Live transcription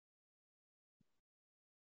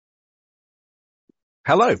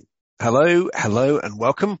Hello, and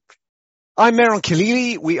welcome. I'm Mehran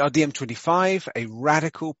Khalili. We are DM25, a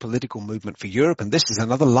radical political movement for Europe, and this is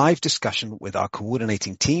another live discussion with our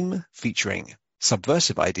coordinating team featuring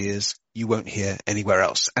subversive ideas you won't hear anywhere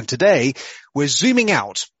else. And today, we're zooming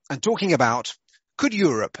out and talking about, could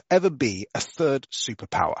Europe ever be a third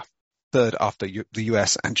superpower? Third after the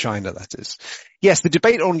US and China, that is. Yes, the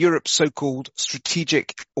debate on Europe's so-called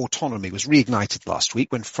strategic autonomy was reignited last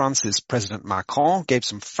week when France's President Macron gave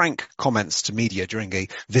some frank comments to media during a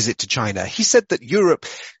visit to China. He said that Europe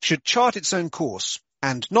should chart its own course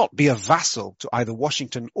and not be a vassal to either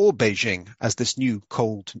Washington or Beijing as this new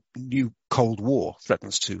Cold War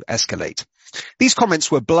threatens to escalate. These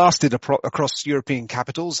comments were blasted across European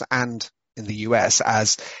capitals and in the US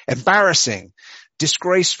as embarrassing,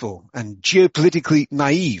 disgraceful and geopolitically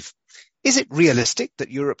naive. Is it realistic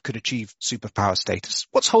that Europe could achieve superpower status?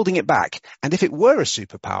 What's holding it back? And if it were a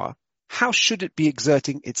superpower, how should it be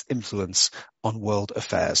exerting its influence on world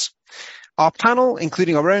affairs? Our panel,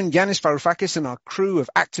 including our own Yanis Varoufakis and our crew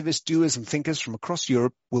of activists, doers and thinkers from across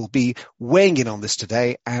Europe, will be weighing in on this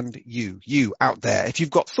today. And you out there, if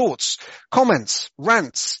you've got thoughts, comments,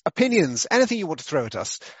 rants, opinions, anything you want to throw at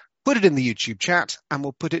us, put it in the YouTube chat and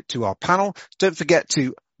we'll put it to our panel. Don't forget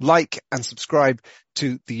to like and subscribe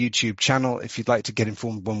to the YouTube channel if you'd like to get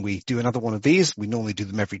informed when we do another one of these. We normally do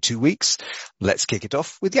them every 2 weeks. Let's kick it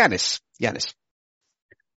off with Yanis. Yanis.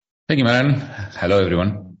 Thank you, Mehran. Hello,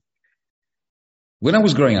 everyone. When I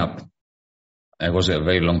was growing up, it was a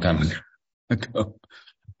very long time ago,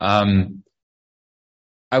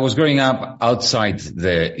 I was growing up outside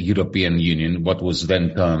the European Union, what was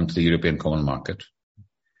then termed the European Common Market.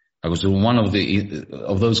 I was in one of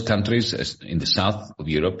those countries in the south of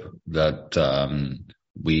Europe that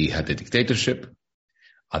we had a dictatorship.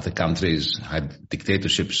 Other countries had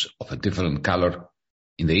dictatorships of a different color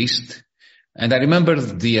in the east. And I remember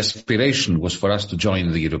the aspiration was for us to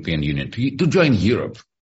join the European Union, to join Europe.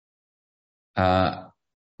 But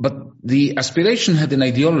the aspiration had an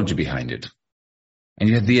ideology behind it. And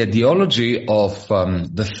you had the ideology of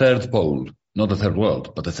the third pole, not the third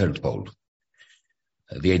world, but the third pole.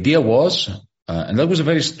 The idea was, and that was a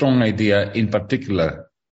very strong idea, in particular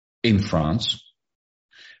in France,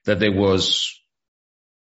 that there was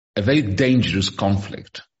a very dangerous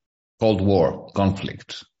conflict, Cold War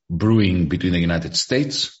conflict, brewing between the United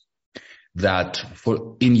States, that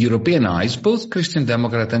in European eyes, both Christian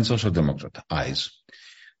Democrat and Social Democrat eyes,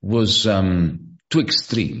 was too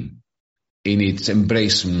extreme in its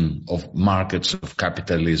embracing of markets, of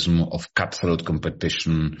capitalism, of cutthroat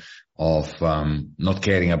competition, of not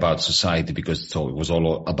caring about society because it was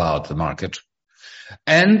all about the market.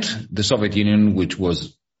 And the Soviet Union, which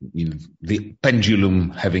was the pendulum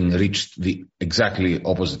having reached the exactly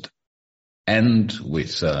opposite end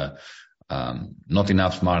with not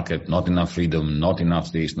enough market, not enough freedom, not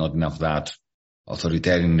enough this, not enough that,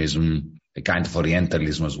 authoritarianism, a kind of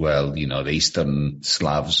Orientalism as well, the Eastern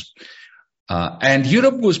Slavs. And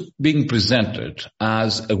Europe was being presented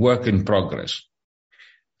as a work in progress.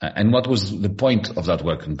 And what was the point of that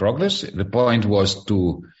work in progress? The point was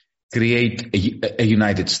to create a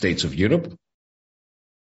United States of Europe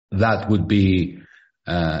that would be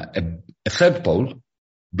a third pole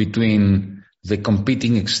between the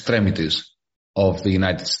competing extremities of the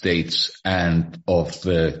United States and of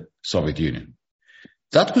the Soviet Union.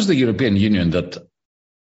 That was the European Union that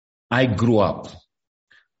I grew up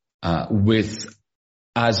with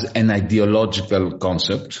as an ideological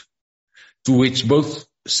concept to which both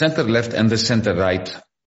center-left and the center-right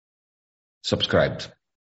subscribed.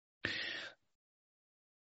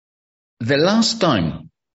 The last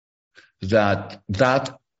time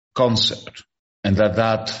that concept and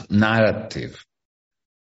that narrative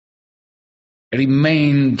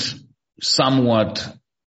remained somewhat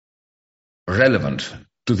relevant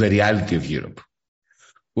to the reality of Europe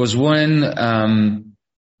was when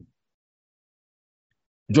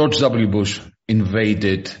George W. Bush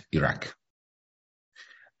invaded Iraq.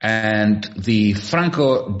 And the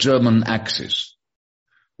Franco-German axis,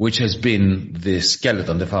 which has been the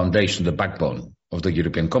skeleton, the foundation, the backbone of the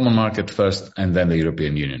European Common Market first and then the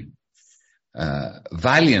European Union,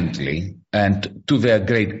 valiantly and to their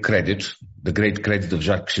great credit, the great credit of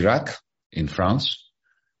Jacques Chirac in France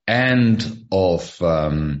and of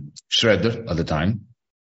Schroeder at the time,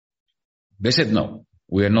 they said, no,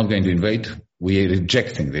 we are not going to invade. We are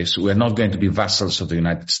rejecting this. We are not going to be vassals of the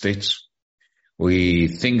United States. We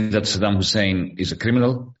think that Saddam Hussein is a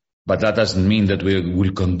criminal, but that doesn't mean that we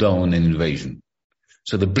will condone an invasion.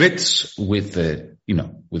 So the Brits with the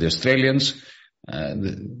Australians,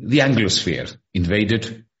 the Anglosphere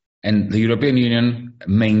invaded And the European Union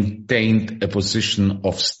maintained a position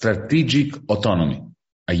of strategic autonomy.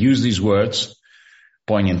 I use these words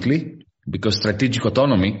poignantly because strategic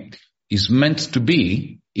autonomy is meant to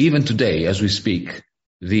be, even today as we speak,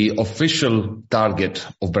 the official target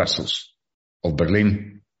of Brussels, of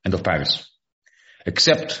Berlin, and of Paris.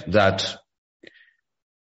 Except that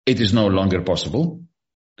it is no longer possible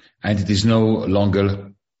and it is no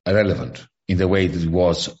longer relevant in the way that it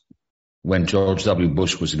was when George W.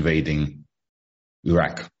 Bush was invading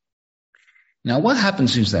Iraq. Now, what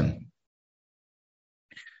happened since then?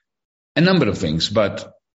 A number of things,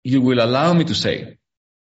 but you will allow me to say,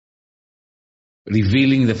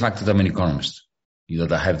 revealing the fact that I'm an economist,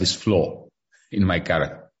 that I have this flaw in my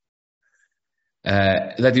character,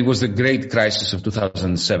 that it was the great crisis of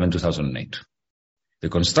 2007-2008. The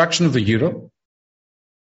construction of the euro,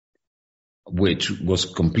 which was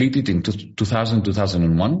completed in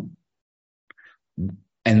 2000-2001,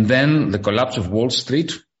 and then the collapse of Wall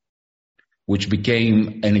Street, which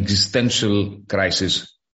became an existential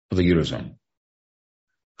crisis for the Eurozone.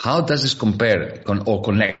 How does this compare, or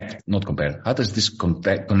connect, not compare, how does this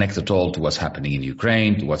connect at all to what's happening in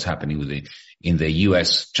Ukraine, to what's happening in the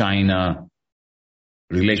US-China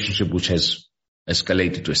relationship, which has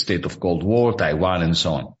escalated to a state of Cold War, Taiwan, and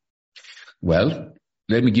so on? Well,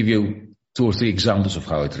 let me give you 2 or 3 examples of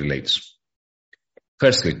how it relates.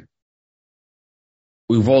 Firstly,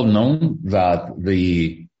 we've all known that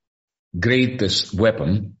the greatest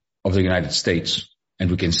weapon of the United States, and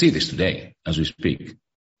we can see this today as we speak,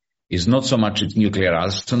 is not so much its nuclear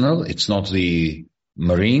arsenal, it's not the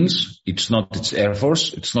Marines, it's not its Air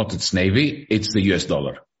Force, it's not its Navy, it's the US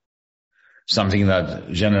dollar. Something that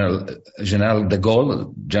General de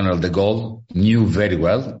Gaulle knew very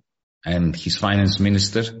well, and his finance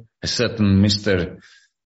minister, a certain Mr.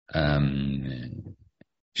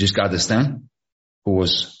 Giscard d'Estaing, who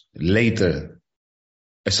was later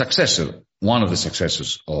a successor, one of the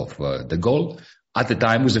successors of de Gaulle, at the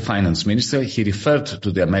time was the finance minister. He referred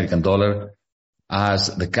to the American dollar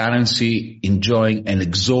as the currency enjoying an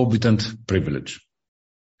exorbitant privilege.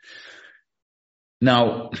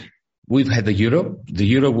 Now, we've had the euro. The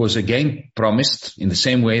euro was again promised in the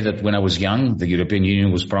same way that when I was young, the European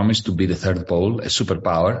Union was promised to be the third pole, a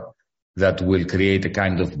superpower that will create a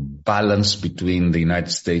kind of balance between the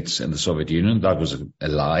United States and the Soviet Union. That was a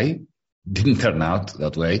lie. Didn't turn out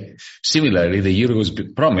that way. Similarly, the euro was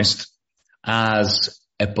promised as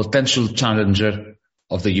a potential challenger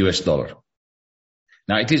of the US dollar.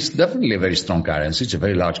 Now, it is definitely a very strong currency. It's a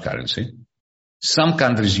very large currency. Some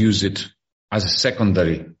countries use it as a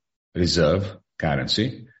secondary reserve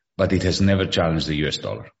currency, but it has never challenged the US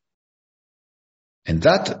dollar. And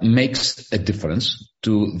that makes a difference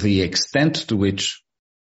to the extent to which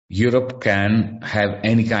Europe can have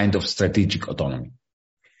any kind of strategic autonomy.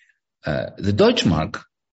 The Deutschmark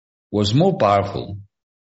was more powerful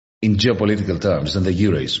in geopolitical terms than the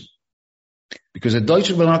euro is, because the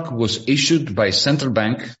Deutschmark was issued by a central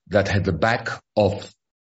bank that had the back of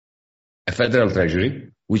a federal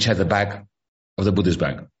treasury, which had the back of the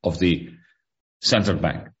Bundesbank, of the central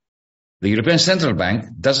bank. The European Central Bank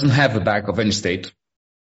doesn't have the back of any state,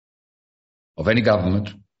 of any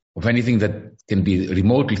government, of anything that can be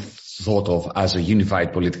remotely thought of as a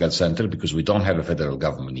unified political center, because we don't have a federal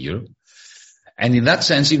government in Europe. And in that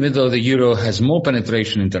sense, even though the euro has more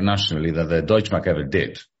penetration internationally than the Deutschmark ever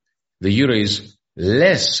did, the euro is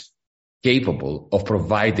less capable of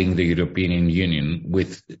providing the European Union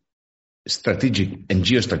with strategic and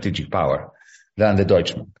geostrategic power than the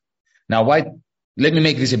Deutschmark. Now, let me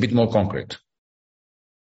make this a bit more concrete.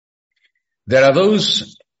 There are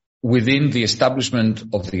those within the establishment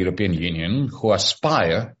of the European Union who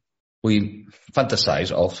aspire, we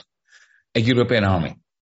fantasize of, a European army.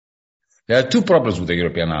 There are 2 problems with the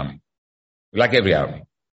European army, like every army.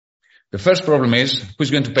 The first problem is,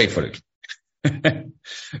 who's going to pay for it?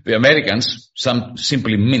 The Americans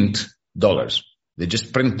simply mint dollars. They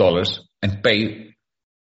just print dollars and pay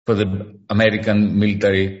for the American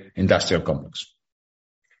military industrial complex.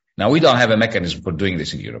 Now, we don't have a mechanism for doing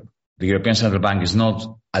this in Europe. The European Central Bank is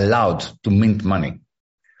not allowed to mint money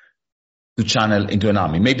to channel into an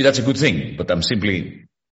army. Maybe that's a good thing, but I'm simply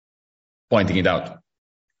pointing it out.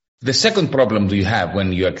 The second problem that you have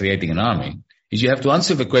when you are creating an army is you have to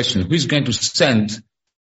answer the question, who is going to send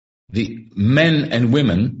the men and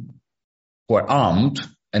women who are armed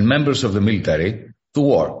and members of the military to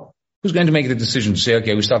war? Who's going to make the decision to say,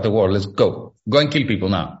 okay, we start the war, let's go. Go and kill people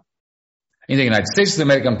now. In the United States, it's the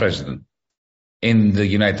American president. In the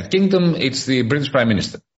United Kingdom, it's the British Prime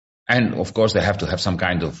Minister. And, of course, they have to have some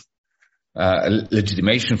kind of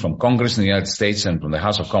legitimation from Congress in the United States and from the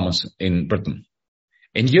House of Commons in Britain.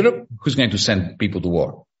 In Europe, who's going to send people to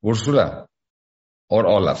war? Ursula or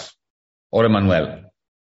Olaf or Emmanuel?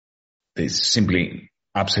 There's simply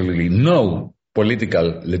absolutely no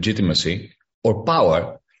political legitimacy or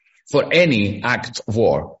power for any act of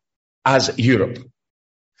war as Europe.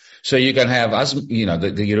 So you can have,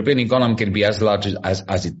 the European economy can be as large as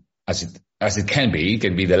it can be. It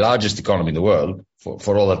can be the largest economy in the world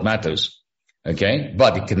for all that matters. Okay.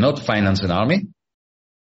 But it cannot finance an army,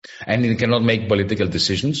 and it cannot make political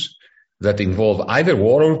decisions that involve either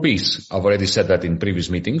war or peace. I've already said that in previous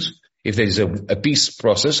meetings. If there is a peace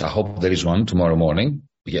process, I hope there is one tomorrow morning,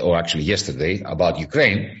 or actually yesterday, about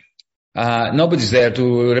Ukraine, nobody's there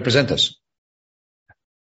to represent us.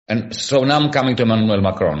 And so now I'm coming to Emmanuel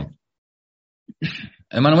Macron.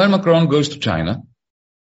 Emmanuel Macron goes to China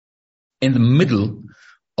in the middle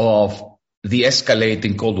of the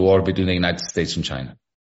escalating Cold War between the United States and China.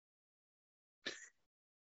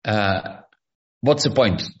 What's the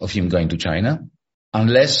point of him going to China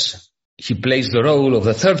unless he plays the role of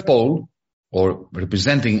the third pole, or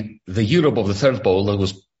representing the Europe of the third pole that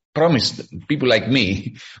was promised people like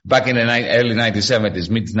me back in the early 1970s,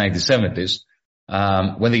 mid-1970s,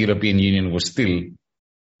 when the European Union was still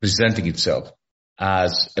presenting itself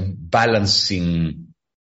as a balancing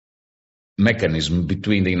mechanism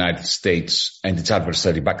between the United States and its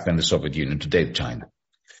adversary, back then the Soviet Union, today China.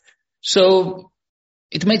 So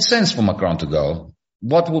it made sense for Macron to go.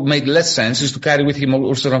 What would make less sense is to carry with him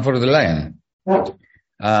Ursula von der Leyen.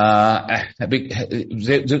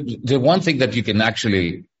 The one thing that you can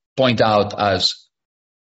actually point out as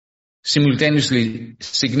simultaneously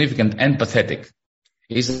significant and pathetic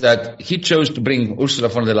is that he chose to bring Ursula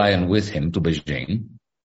von der Leyen with him to Beijing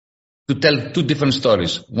to tell two different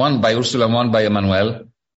stories, one by Ursula, one by Emmanuel,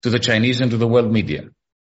 to the Chinese and to the world media.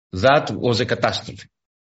 That was a catastrophe.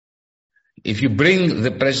 If you bring the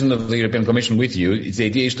President of the European Commission with you, the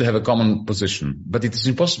idea is to have a common position. But it is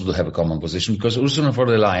impossible to have a common position because Ursula von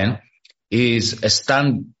der Leyen is a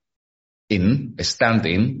stand-in,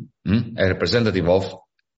 a representative of,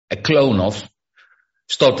 a clone of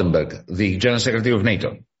Stoltenberg, the General Secretary of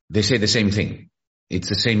NATO. They say the same thing. It's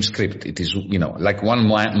the same script. It is, like one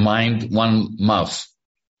mind, one mouth.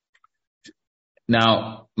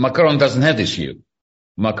 Now, Macron doesn't have this view.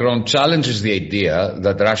 Macron challenges the idea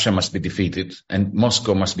that Russia must be defeated and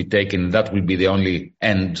Moscow must be taken. That will be the only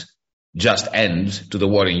just end to the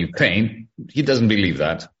war in Ukraine. He doesn't believe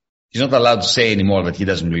that. He's not allowed to say anymore that he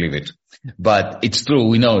doesn't believe it. But it's true.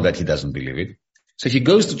 We know that he doesn't believe it. So he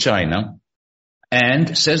goes to China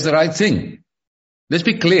and says the right thing. Let's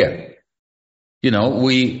be clear.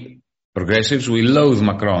 We progressives, we loathe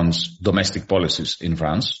Macron's domestic policies in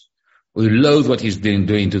France. We loathe what he's doing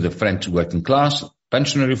to the French working class,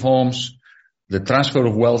 pension reforms, the transfer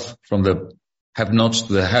of wealth from the have-nots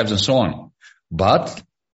to the haves and so on. But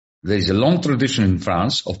there is a long tradition in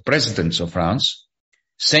France of presidents of France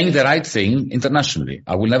saying the right thing internationally.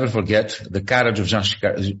 I will never forget the courage of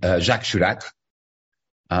Jacques Chirac,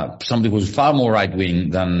 somebody who was far more right-wing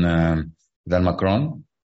than Macron,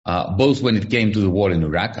 both when it came to the war in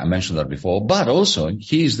Iraq, I mentioned that before, but also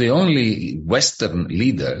he is the only Western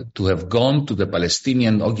leader to have gone to the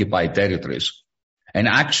Palestinian occupied territories and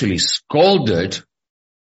actually scolded,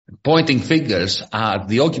 pointing fingers at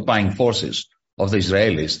the occupying forces of the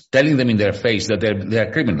Israelis, telling them in their face that they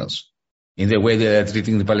are criminals in the way they are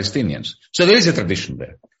treating the Palestinians. So there is a tradition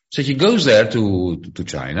there. So he goes there to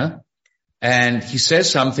China, and he says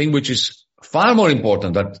something which is far more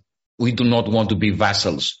important, that we do not want to be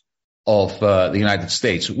vassals of the United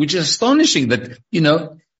States, which is astonishing that,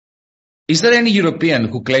 is there any European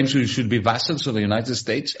who claims we should be vassals of the United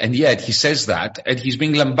States? And yet he says that, and he's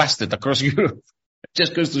being lambasted across Europe. It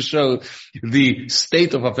just goes to show the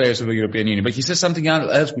state of affairs of the European Union. But he says something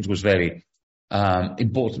else which was very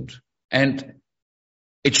important. And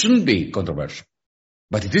it shouldn't be controversial,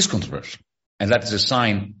 but it is controversial. And that is a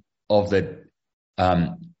sign of the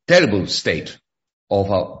terrible state of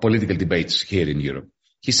our political debates here in Europe.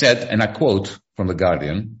 He said, and I quote from The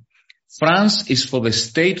Guardian, "France is for the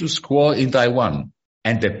status quo in Taiwan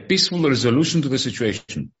and a peaceful resolution to the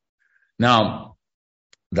situation." Now,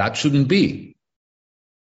 that shouldn't be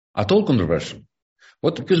at all controversial.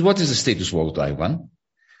 Because what is the status quo of Taiwan?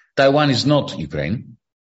 Taiwan is not Ukraine.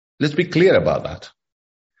 Let's be clear about that.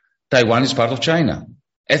 Taiwan is part of China.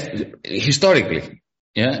 Historically,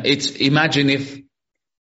 imagine if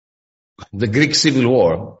the Greek Civil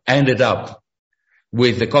War ended up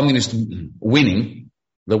with the communists winning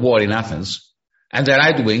the war in Athens and the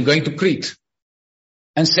right wing going to Crete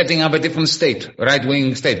and setting up a different state,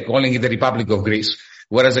 right-wing state, calling it the Republic of Greece,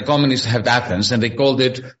 whereas the communists had Athens and they called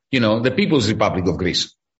it, the People's Republic of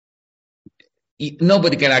Greece.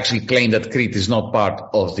 nobody can actually claim that Crete is not part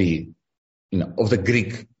of the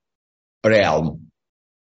Greek realm.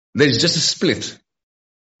 There is just a split,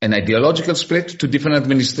 an ideological split, two different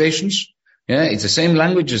administrations. Yeah, it's the same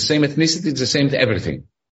language, the same ethnicity, it's the same everything.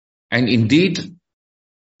 And indeed,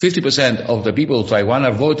 50% of the people of Taiwan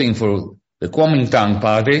are voting for the Kuomintang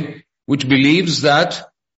party, which believes that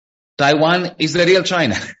Taiwan is the real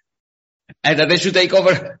China and that they should take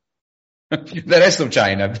over the rest of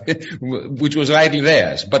China, which was rightly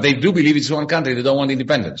theirs. But they do believe it's one country. They don't want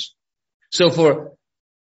independence. So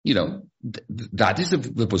that is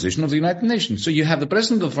the position of the United Nations. So you have the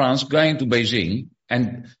president of France going to Beijing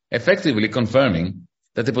and effectively confirming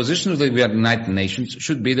that the position of the United Nations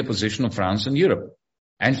should be the position of France and Europe.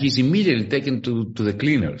 And he's immediately taken to the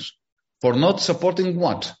cleaners for not supporting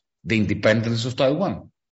what? The independence of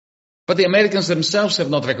Taiwan. But the Americans themselves have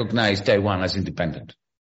not recognized Taiwan as independent.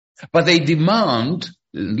 But they demand,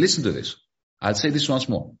 listen to this, I'll say this once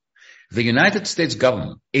more. The United States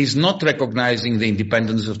government is not recognizing the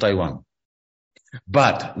independence of Taiwan.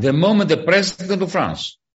 But the moment the president of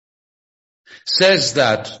France says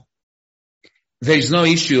that there is no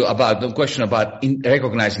question about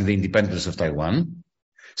recognizing the independence of Taiwan,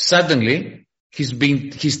 suddenly he's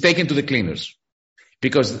taken to the cleaners.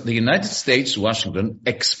 Because the United States, Washington,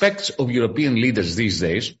 expects of European leaders these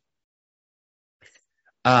days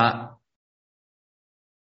to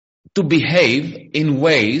behave in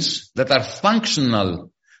ways that are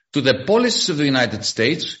functional to the policies of the United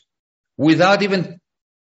States without even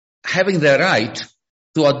having the right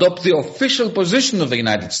to adopt the official position of the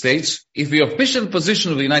United States if the official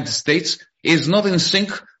position of the United States is not in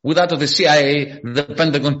sync with that of the CIA, the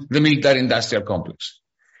Pentagon, the military-industrial complex.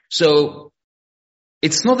 So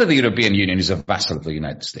it's not that the European Union is a vassal of the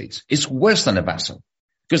United States. It's worse than a vassal.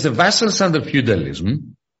 Because the vassals under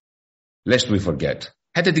feudalism, lest we forget,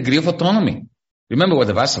 had a degree of autonomy. Remember what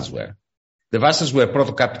the vassals were. The vassals were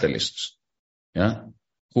proto-capitalists,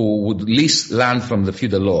 who would lease land from the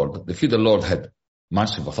feudal lord. The feudal lord had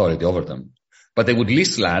massive authority over them. But they would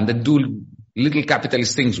lease land and do little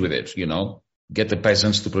capitalist things with it, get the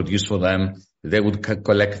peasants to produce for them. They would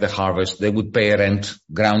collect the harvest. They would pay rent,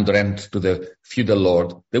 ground rent to the feudal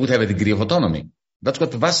lord. They would have a degree of autonomy. That's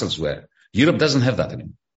what the vassals were. Europe doesn't have that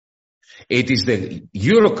anymore. It is the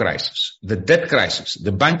euro crisis, the debt crisis,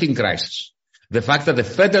 the banking crisis, the fact that the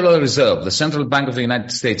Federal Reserve, the central bank of the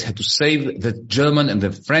United States, had to save the German and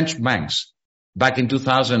the French banks back in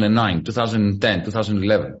 2009, 2010,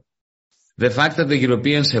 2011. The fact that the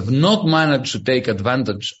Europeans have not managed to take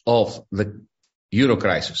advantage of the euro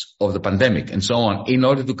crisis, of the pandemic, and so on, in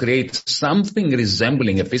order to create something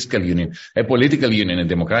resembling a fiscal union, a political union, a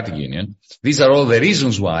democratic union. These are all the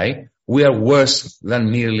reasons why we are worse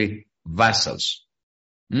than merely vassals.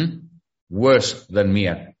 Worse than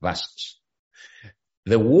mere vassals.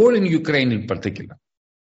 The war in Ukraine in particular.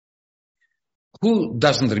 Who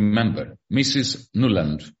doesn't remember Mrs.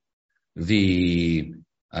 Nuland, the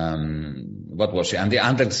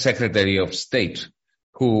Undersecretary of State,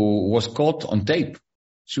 who was caught on tape?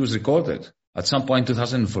 She was recorded at some point in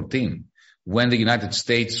 2014 when the United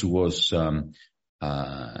States was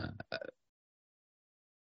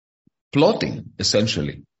plotting,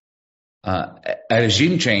 essentially, a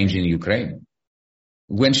regime change in Ukraine.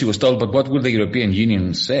 When she was told, but what will the European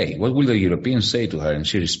Union say? What will the Europeans say to her? And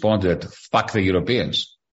she responded, fuck the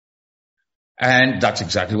Europeans. And that's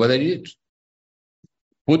exactly what they did.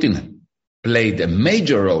 Putin played a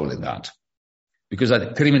major role in that because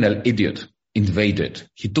that criminal idiot invaded.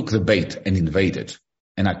 He took the bait and invaded.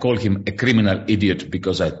 And I call him a criminal idiot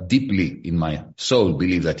because I deeply in my soul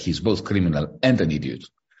believe that he's both criminal and an idiot.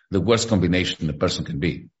 The worst combination a person can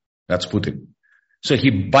be. That's Putin. So he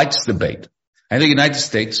bites the bait. And the United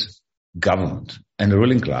States government and the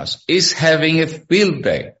ruling class is having a field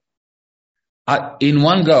day. In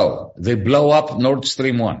one go, they blow up Nord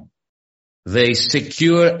Stream 1. They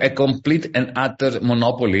secure a complete and utter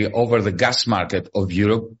monopoly over the gas market of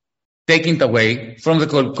Europe, taking it away from the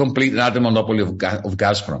complete and utter monopoly of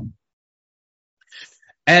Gazprom.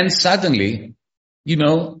 And suddenly,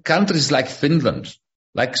 countries like Finland,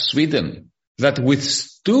 like Sweden, that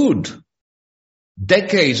withstood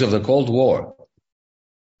decades of the Cold War,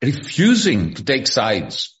 refusing to take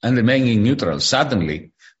sides and remaining neutral,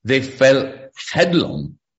 suddenly they fell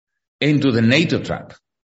headlong into the NATO trap.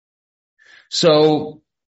 So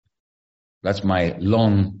that's my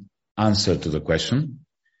long answer to the question.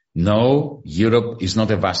 No, Europe is not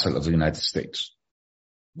a vassal of the United States.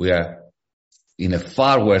 We are in a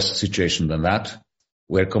far worse situation than that.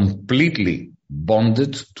 We're completely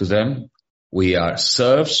bonded to them. We are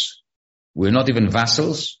serfs. We're not even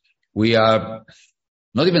vassals. We are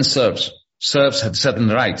not even serfs. serfs had certain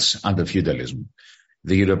rights under feudalism.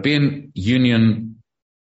 The European Union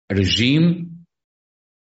regime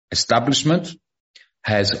establishment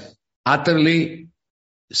has utterly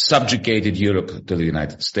subjugated Europe to the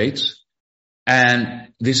United States.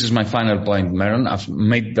 And this is my final point, Meron. I've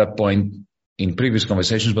made that point in previous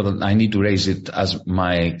conversations, but I need to raise it as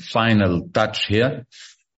my final touch here.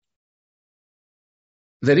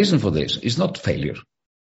 The reason for this is not failure.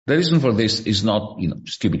 The reason for this is not,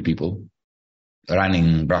 stupid people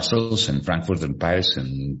running Brussels and Frankfurt and Paris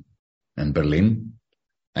and Berlin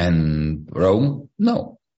and Rome.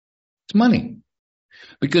 No, it's money.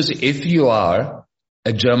 Because if you are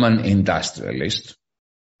a German industrialist,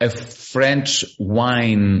 a French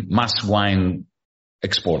mass wine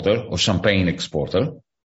exporter or champagne exporter,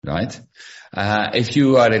 right? If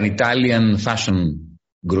you are an Italian fashion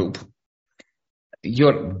group,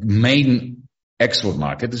 your main export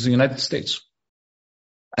market is the United States.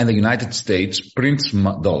 And the United States prints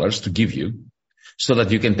dollars to give you so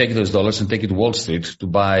that you can take those dollars and take it to Wall Street to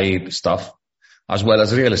buy stuff as well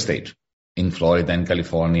as real estate in Florida and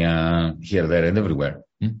California, here, there, and everywhere.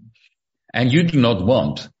 And you do not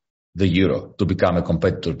want the euro to become a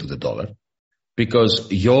competitor to the dollar because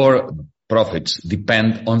your profits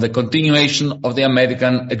depend on the continuation of the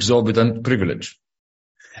American exorbitant privilege.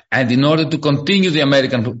 And in order to continue the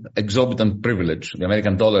American exorbitant privilege, the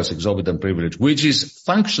American dollar's exorbitant privilege, which is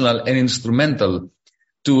functional and instrumental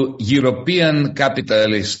to European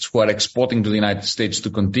capitalists who are exporting to the United States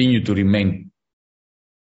to continue to remain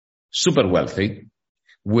super wealthy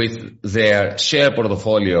with their share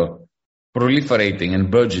portfolio proliferating and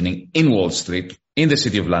burgeoning in Wall Street, in the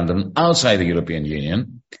City of London, outside the European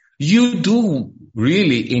Union, you do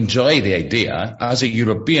really enjoy the idea as a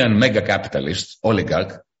European mega-capitalist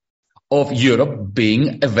oligarch of Europe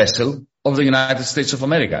being a vessel of the United States of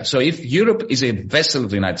America. So if Europe is a vessel of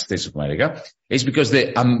the United States of America, it's because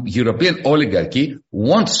the European oligarchy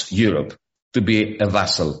wants Europe to be a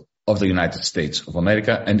vassal of the United States of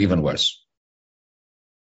America, and even worse.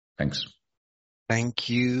 Thanks. Thank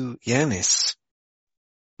you, Yanis.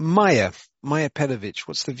 Maya Pedovic,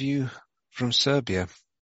 what's the view from Serbia?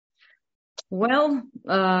 Well,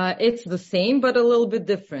 it's the same, but a little bit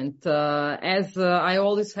different. I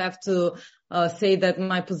always have to say that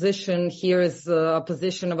my position here is a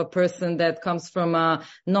position of a person that comes from a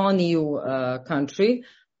non-EU country,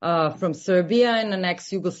 from Serbia and an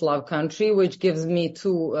ex-Yugoslav country, which gives me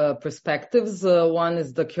two perspectives. One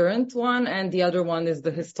is the current one, and the other one is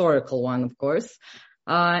the historical one, of course.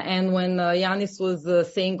 And when Yanis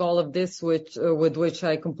was saying all of this, with which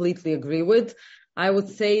I completely agree with, I would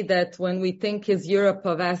say that when we think is Europe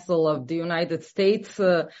a vassal of the United States,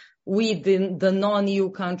 we, the non-EU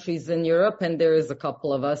countries in Europe, and there is a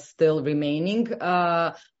couple of us still remaining,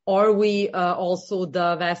 are we also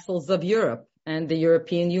the vassals of Europe and the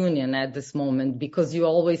European Union at this moment? Because you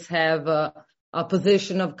always have a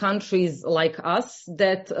position of countries like us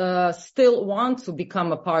that still want to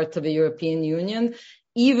become a part of the European Union,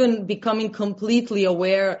 even becoming completely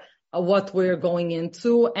aware of what we're going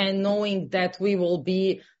into and knowing that we will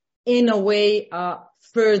be, in a way, a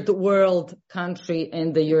third world country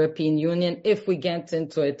in the European Union if we get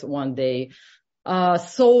into it one day.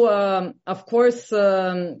 Of course,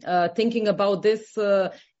 thinking about this,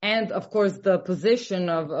 and of course the position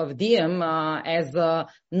of Diem as a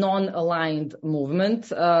non-aligned movement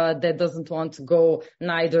that doesn't want to go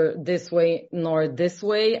neither this way nor this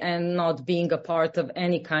way, and not being a part of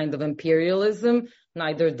any kind of imperialism,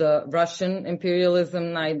 neither the Russian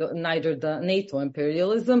imperialism, neither the NATO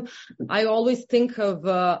imperialism. I always think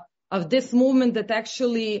of this movement that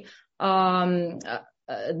actually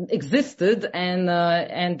existed and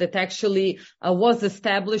that actually was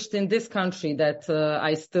established in this country that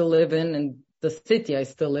I still live in, and the city I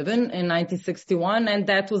still live in 1961, and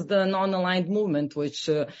that was the non-aligned movement, which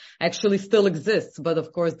actually still exists, but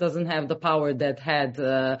of course doesn't have the power that had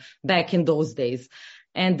back in those days.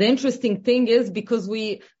 And the interesting thing is, because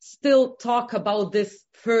we still talk about this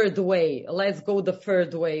third way, let's go the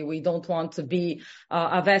third way. We don't want to be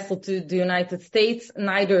a vassal to the United States,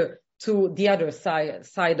 neither to the other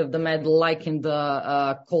side of the medal, like in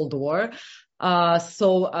the Cold War. But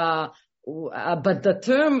the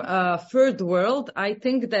term third world, I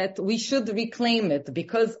think that we should reclaim it,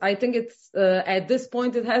 because I think it's at this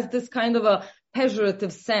point it has this kind of a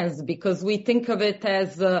pejorative sense, because we think of it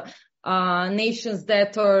as nations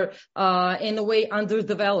that are in a way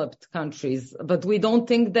underdeveloped countries, but we don't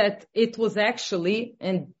think that it was actually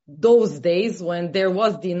in those days when there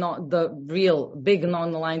was the real big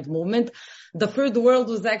non-aligned movement. The third world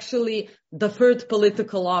was actually the third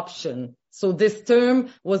political option. So this term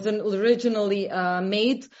was originally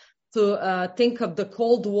made to think of the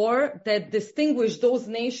Cold War that distinguished those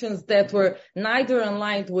nations that were neither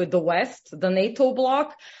aligned with the West, the NATO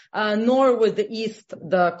bloc, nor with the East,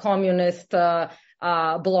 the communist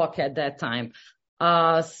bloc at that time.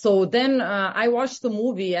 So then I watched a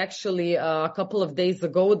movie actually a couple of days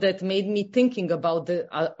ago that made me thinking about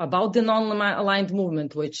the non-aligned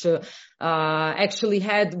movement, which actually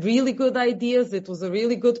had really good ideas. It was a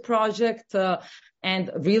really good project.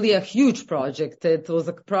 And really a huge project. It was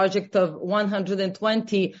a project of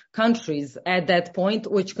 120 countries at that point,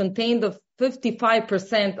 which contained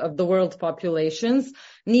 55% of the world populations,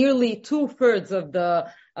 nearly 2/3 of the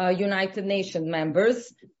United Nations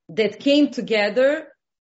members that came together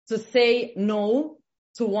to say no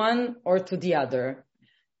to one or to the other.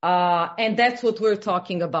 And that's what we're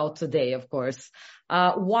talking about today, of course.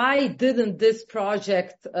 Why didn't this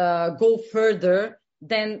project go further?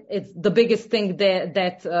 Then it's the biggest thing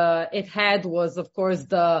that it had was, of course,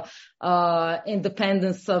 the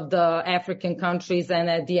independence of the African countries and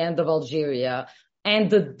at the end of Algeria and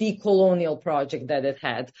the decolonial project that it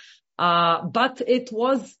had. But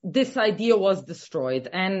this idea was destroyed.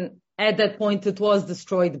 And at that point, it was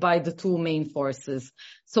destroyed by the two main forces.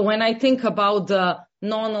 So when I think about the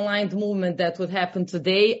non-aligned movement that would happen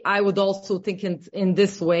today, I would also think in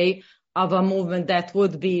this way of a movement that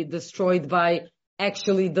would be destroyed by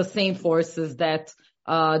actually the same forces that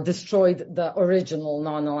destroyed the original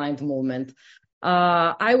non-aligned movement.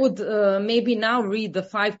 I would maybe now read the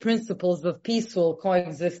 5 principles of peaceful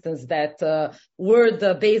coexistence that were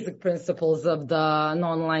the basic principles of the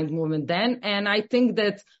non-aligned movement then. And I think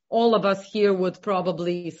that all of us here would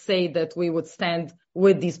probably say that we would stand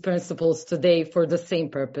with these principles today for the same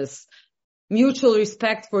purpose. Mutual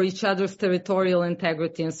respect for each other's territorial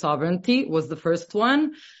integrity and sovereignty was the first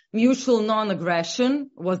one. Mutual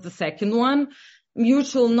non-aggression was the second one.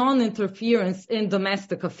 Mutual non-interference in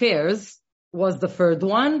domestic affairs was the third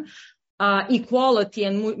one. Equality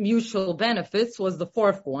and mutual benefits was the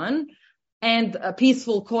fourth one. And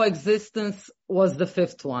peaceful coexistence was the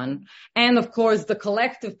fifth one. And of course, the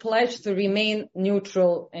collective pledge to remain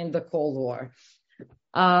neutral in the Cold War.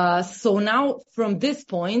 So now from this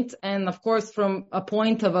point, and of course from a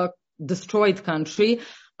point of a destroyed country,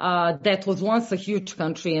 that was once a huge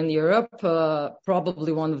country in Europe,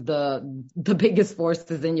 probably one of the biggest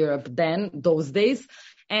forces in Europe then, those days,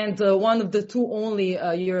 and one of the two only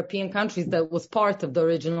European countries that was part of the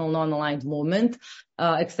original non-aligned movement,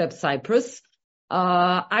 except Cyprus.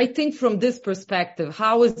 I think from this perspective,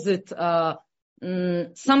 how is it,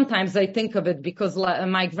 sometimes I think of it because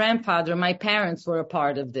my grandfather, my parents were a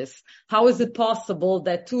part of this. How is it possible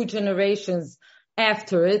that 2 generations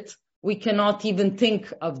after it, we cannot even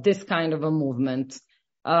think of this kind of a movement?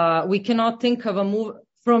 We cannot think of a move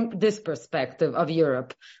from this perspective of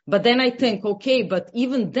Europe. But then I think, okay, but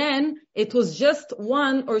even then it was just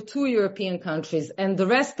 1 or 2 European countries and the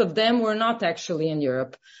rest of them were not actually in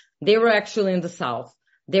Europe. They were actually in the South.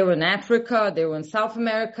 They were in Africa, they were in South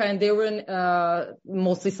America, and they were in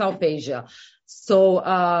mostly South Asia. So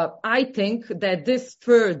I think that this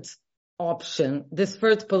third option, this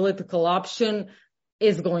third political option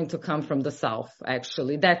is going to come from the South,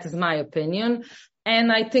 actually. That is my opinion.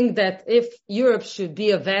 And I think that if Europe should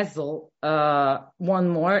be a vessel, one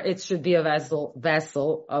more, it should be a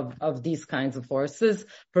vessel of these kinds of forces,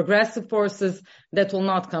 progressive forces that will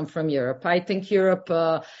not come from Europe. I think Europe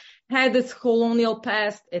had its colonial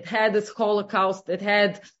past, it had its Holocaust, it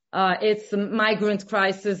had its migrant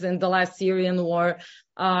crisis in the last Syrian war,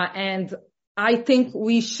 and I think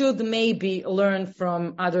we should maybe learn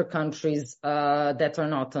from other countries that are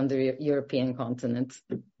not on the European continent.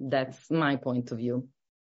 That's my point of view.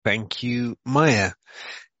 Thank you, Maya.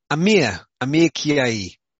 Amir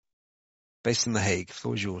Kiai, based in The Hague. The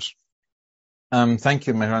floor is yours. Thank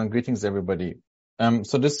you, Mehran. Greetings, everybody.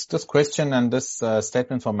 So this question and this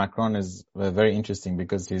statement from Macron is very interesting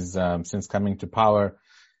because he's since coming to power,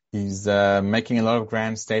 he's making a lot of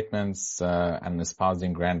grand statements and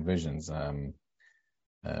espousing grand visions.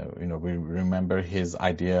 We remember his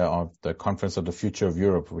idea of the Conference of the Future of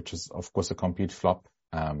Europe, which is, of course, a complete flop.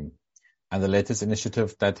 And the latest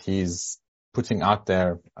initiative that he's putting out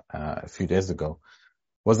there a few days ago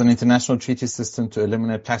was an international treaty system to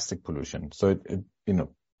eliminate plastic pollution. So,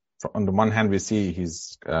 on the one hand, we see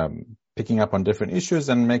he's picking up on different issues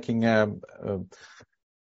and making a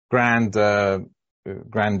grandiose,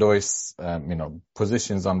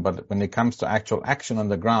 positions on. But when it comes to actual action on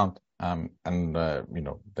the ground,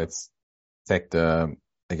 let's take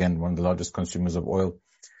again, one of the largest consumers of oil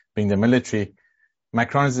being the military.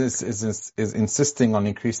 Macron is insisting on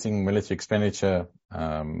increasing military expenditure,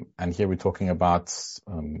 and here we're talking about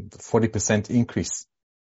 40% increase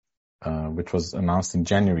which was announced in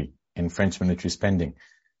January in French military spending.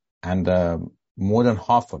 And more than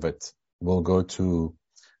half of it will go to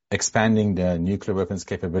expanding the nuclear weapons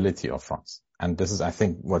capability of France. And this is, I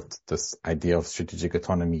think, what this idea of strategic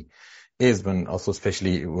autonomy is, when also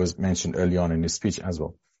especially it was mentioned early on in his speech as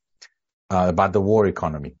well, about the war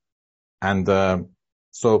economy. And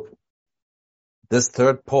so this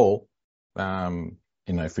third pole,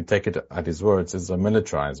 if we take it at his words, is a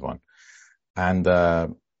militarized one. And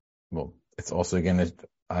it's also, again,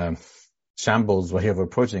 a shambles way of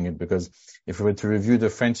approaching it, because if we were to review the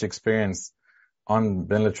French experience on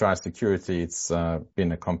militarized security, it's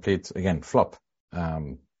been a complete, again, flop.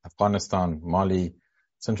 Afghanistan, Mali,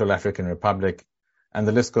 Central African Republic, and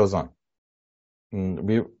the list goes on.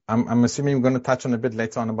 I'm assuming we're going to touch on a bit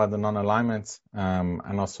later on about the non-alignment,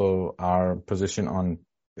 and also our position on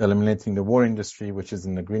eliminating the war industry, which is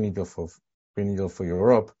in the Green Deal for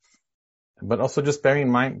Europe. But also just bearing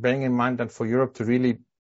in mind that for Europe to really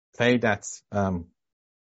play that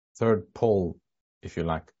third pole, if you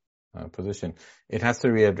like, position, it has to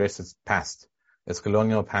readdress its past, its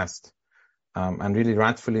colonial past, and really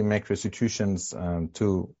rightfully make restitutions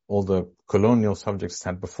to all the colonial subjects it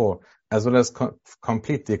had before, as well as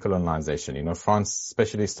complete decolonization. France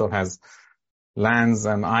especially still has lands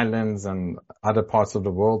and islands and other parts of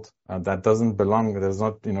the world that doesn't belong. There's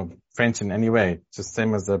not, French in any way, just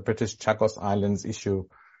same as the British Chagos Islands issue,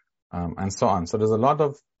 and so on. So there's a lot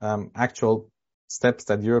of actual steps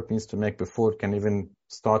that Europe needs to make before it can even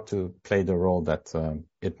start to play the role that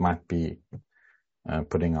it might be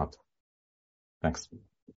putting out. Thanks.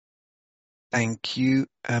 Thank you,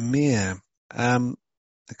 Amir.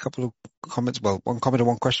 A couple of comments. Well, one comment and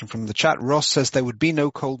one question from the chat. Ross says there would be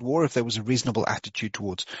no Cold War if there was a reasonable attitude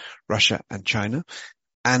towards Russia and China.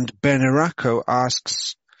 And Bernaraco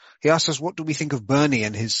asks us, what do we think of Bernie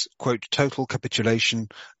and his, quote, total capitulation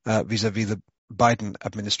vis-a-vis the Biden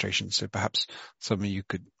administration? So perhaps some of you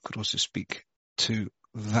could also speak to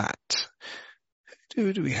that.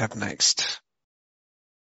 Who do we have next?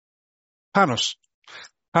 Panos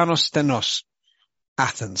Stenos,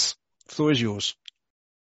 Athens. The floor is yours.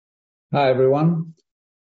 Hi, everyone.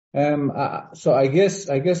 So I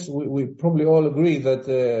guess we probably all agree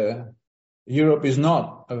that Europe is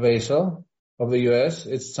not a vassal of the US.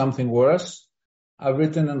 It's something worse. I've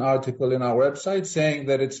written an article in our website saying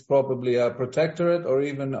that it's probably a protectorate or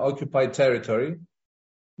even occupied territory.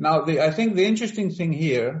 Now, I think the interesting thing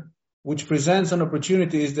here, which presents an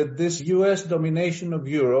opportunity, is that this US domination of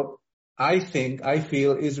Europe, I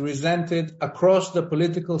feel, is resented across the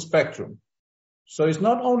political spectrum. So it's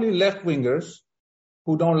not only left-wingers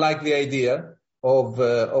who don't like the idea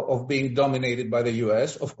of being dominated by the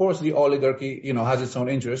US. Of course, the oligarchy, has its own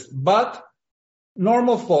interest, but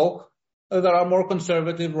normal folk that are more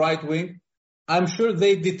conservative, right-wing, I'm sure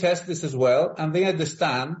they detest this as well, and they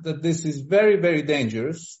understand that this is very, very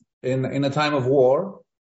dangerous in a time of war,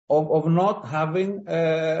 of not having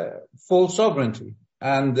full sovereignty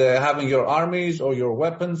and having your armies or your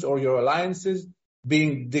weapons or your alliances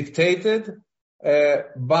being dictated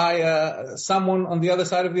by someone on the other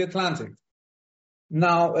side of the Atlantic.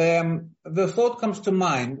 Now, the thought comes to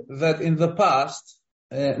mind that in the past,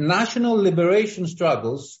 national liberation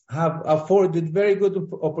struggles have afforded very good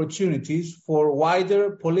opportunities for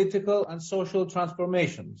wider political and social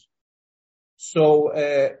transformations. So,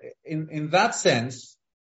 in that sense,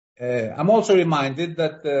 I'm also reminded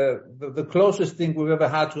that the closest thing we've ever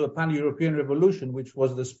had to a pan-European revolution, which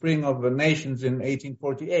was the spring of the nations in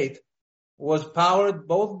 1848, was powered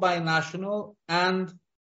both by national and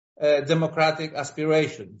democratic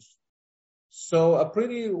aspirations. So a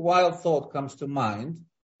pretty wild thought comes to mind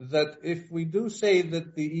that if we do say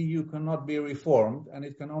that the EU cannot be reformed and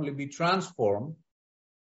it can only be transformed,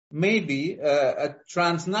 maybe a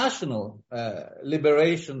transnational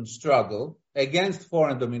liberation struggle against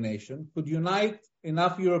foreign domination could unite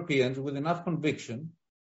enough Europeans with enough conviction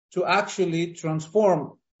to actually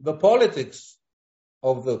transform the politics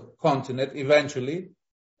of the continent eventually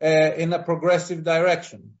in a progressive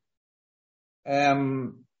direction.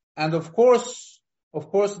 And of course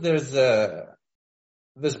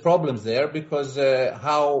there's problems there, because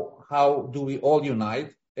how do we all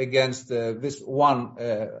unite against this one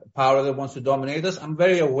power that wants to dominate us? I'm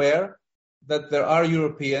very aware that there are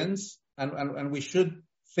Europeans, and we should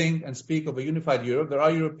think and speak of a unified Europe. There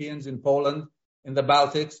are Europeans in Poland, in the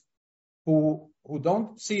Baltics, who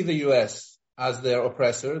don't see the US as their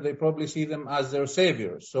oppressor. They probably see them as their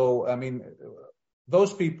savior. So,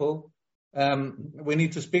 those people we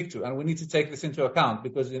need to speak to, and we need to take this into account,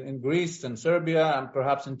 because in Greece and Serbia and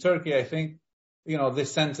perhaps in Turkey, I think,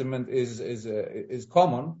 this sentiment is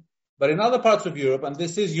common. But in other parts of Europe, and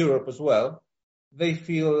this is Europe as well, they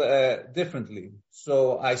feel differently.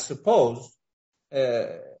 So I suppose,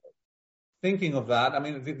 thinking of that, I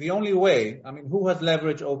mean, the only way, I mean, who has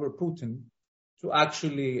leverage over Putin to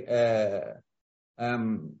actually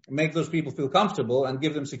make those people feel comfortable and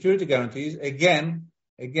give them security guarantees? Again,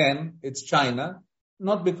 it's China,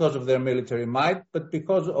 not because of their military might, but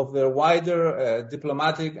because of their wider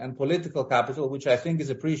diplomatic and political capital, which I think is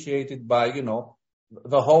appreciated by,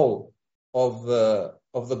 the whole of the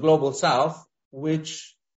global South,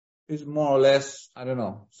 which is more or less,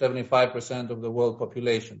 75% of the world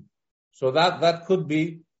population. So that could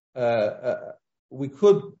be, we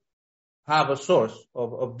could have a source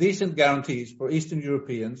of decent guarantees for Eastern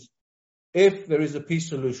Europeans if there is a peace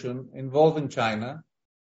solution involving China,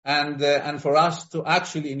 and for us to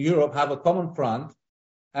actually in Europe have a common front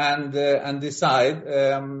and decide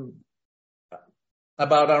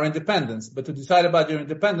about our independence. But to decide about your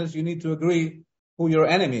independence, you need to agree who your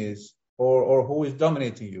enemy is or who is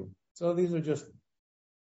dominating you. So these are just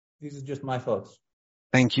my thoughts.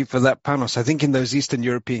 Thank you for that, Panos. I think in those Eastern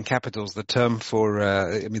European capitals, the term for,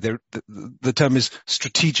 the term is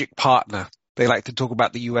strategic partner. They like to talk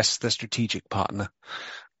about the US, the strategic partner.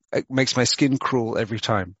 It makes my skin crawl every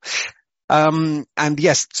time. And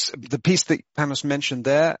yes, the piece that Panos mentioned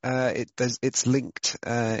there, it's linked,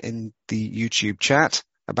 in the YouTube chat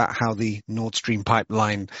about how the Nord Stream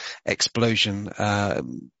pipeline explosion,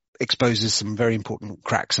 exposes some very important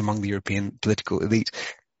cracks among the European political elite.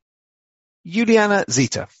 Julijana,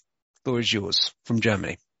 Zita, the floor is yours from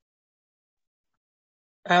Germany.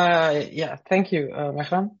 Thank you,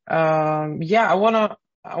 Mehran.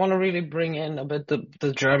 I wanna really bring in a bit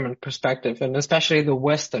the German perspective, and especially the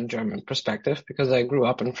Western German perspective, because I grew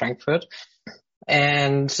up in Frankfurt,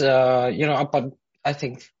 and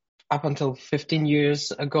up until 15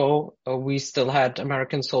 years ago, we still had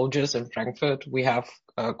American soldiers in Frankfurt. We have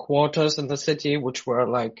quarters in the city which were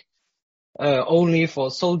like only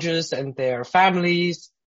for soldiers and their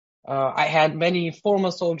families. I had many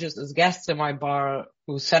former soldiers as guests in my bar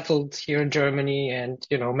who settled here in Germany and,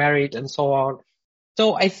 married and so on.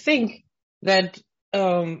 So I think that,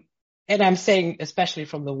 and I'm saying especially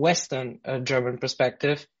from the Western German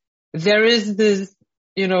perspective, there is this,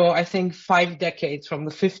 I think 5 decades from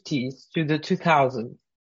the 50s to the 2000s.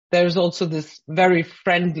 There's also this very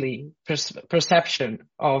friendly perception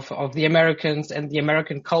of the Americans and the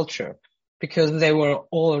American culture, because they were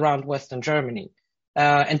all around Western Germany.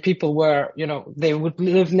 And people were, they would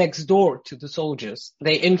live next door to the soldiers.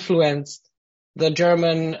 They influenced the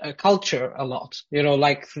German culture a lot,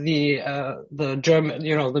 like the German,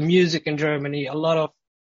 the music in Germany. A lot of,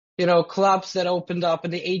 clubs that opened up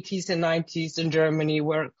in the 80s and 90s in Germany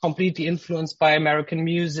were completely influenced by American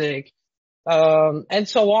music, and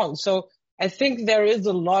so on. So I think there is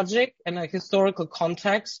a logic and a historical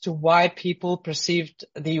context to why people perceived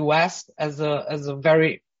the US as a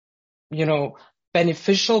very,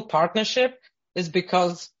 beneficial partnership, is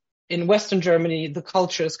because in Western Germany, the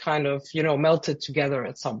culture is kind of, melted together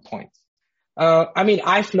at some point.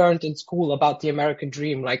 I've learned in school about the American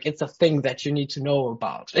dream, like it's a thing that you need to know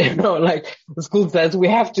about, like the school says, we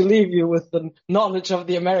have to leave you with the knowledge of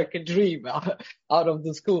the American dream out of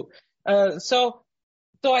the school. So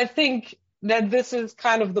I think that this is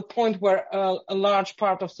kind of the point where a large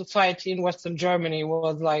part of society in Western Germany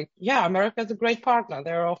was like, yeah, America is a great partner.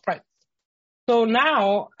 They're all friends. So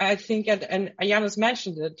now I think, and Yanis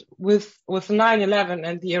mentioned it, with 9/11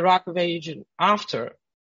 and the Iraq invasion after,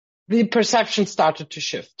 the perception started to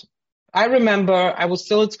shift. I remember I was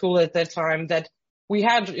still at school at that time, that we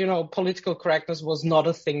had, political correctness was not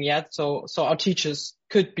a thing yet. So our teachers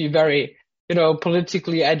could be very,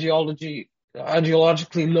 politically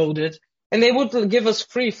ideologically loaded, and they would give us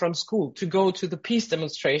free from school to go to the peace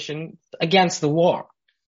demonstration against the war.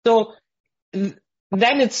 So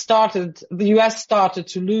then the US started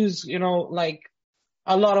to lose, like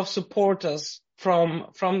a lot of supporters from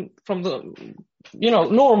the,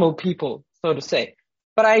 normal people, so to say.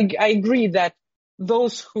 But I agree that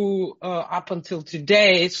those who, up until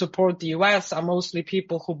today support the US are mostly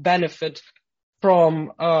people who benefit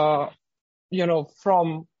from,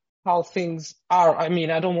 from how things are.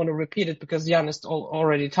 I don't want to repeat it because Yanis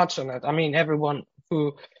already touched on it. Everyone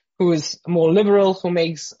who is more liberal, who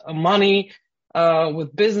makes money,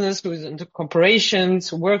 with business, who is into corporations,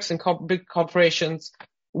 who works in big corporations,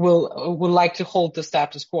 will like to hold the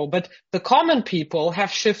status quo. But the common people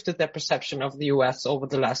have shifted their perception of the US over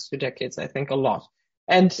the last 2 decades, I think, a lot.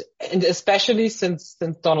 And especially since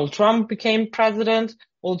Donald Trump became president,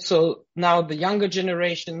 also now the younger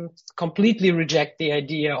generation completely reject the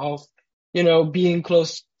idea of, being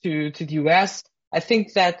close to the US. I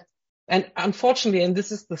think that And unfortunately, and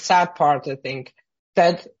this is the sad part, I think,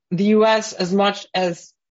 that the US, as much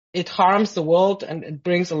as it harms the world and it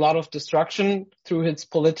brings a lot of destruction through its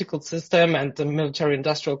political system and the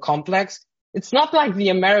military-industrial complex, it's not like the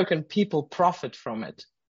American people profit from it.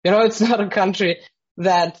 You know, it's not a country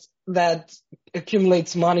that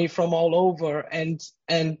accumulates money from all over and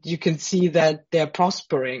you can see that they're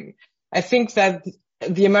prospering. I think that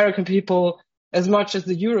the American people, as much as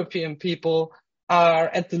the European people, are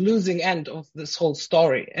at the losing end of this whole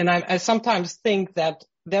story. And I sometimes think that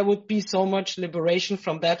there would be so much liberation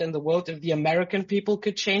from that in the world if the American people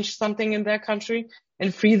could change something in their country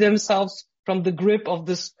and free themselves from the grip of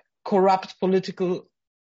this corrupt political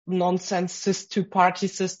nonsense two-party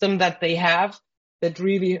system that they have, that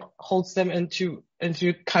really holds them into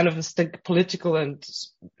kind of a political and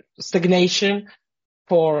stagnation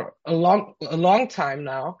for a long time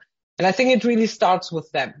now. And I think it really starts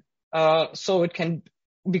with them. So it can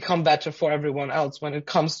become better for everyone else when it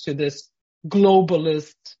comes to this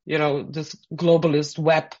globalist, this globalist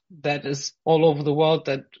web that is all over the world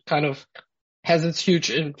that kind of has its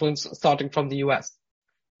huge influence starting from the US.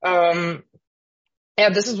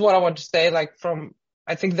 This is what I want to say,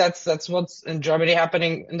 I think that's what's in Germany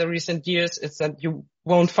happening in the recent years. It's that you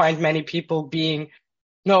won't find many people being,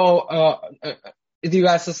 the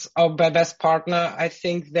US is our best partner. I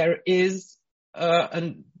think there is,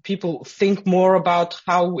 and people think more about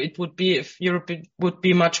how it would be if Europe would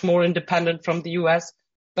be much more independent from the US.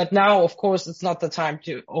 But now, of course, it's not the time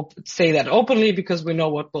to say that openly, because we know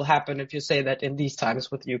what will happen if you say that in these times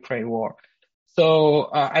with the Ukraine war. So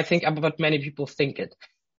I think but many people think it.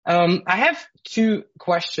 I have two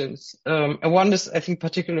questions. And one is, I think,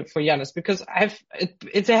 particularly for Yanis, because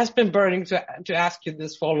it has been burning to ask you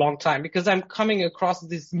this for a long time, because I'm coming across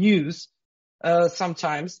this news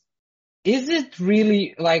sometimes. Is it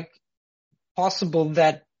really possible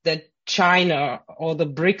that China or the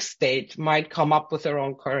BRICS state might come up with their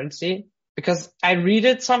own currency? Because I read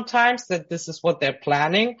it sometimes that this is what they're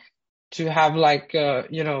planning, to have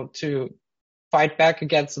to fight back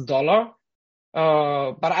against the dollar.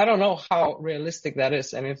 But I don't know how realistic that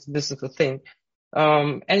is and if this is a thing.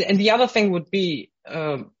 And the other thing would be,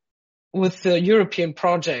 with the European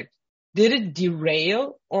project, did it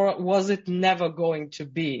derail, or was it never going to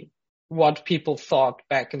be what people thought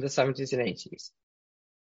back in the 70s and 80s?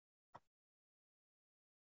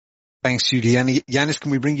 Thanks, Julijana. Yanis,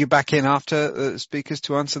 can we bring you back in after speakers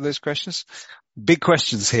to answer those questions? Big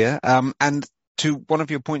questions here. And to one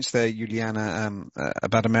of your points there, Julijana,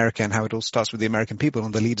 about America and how it all starts with the American people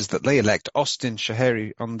and the leaders that they elect, Austin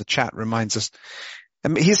Shaheri on the chat reminds us.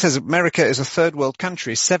 He says America is a third world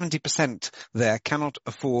country. 70% there cannot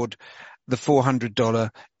afford the $400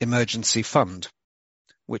 emergency fund,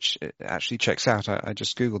 which actually checks out. I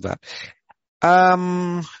just Googled that.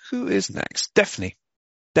 Who is next? Daphne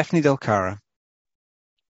Del Cara,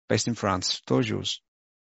 based in France. Floor is yours.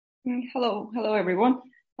 Hello everyone.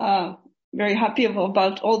 Very happy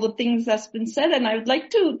about all the things that's been said, and I would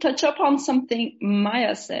like to touch upon something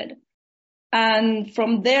Maya said, and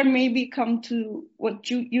from there maybe come to what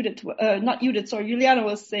Julijana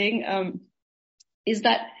was saying. Is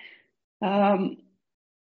that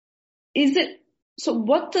is it? So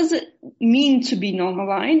what does it mean to be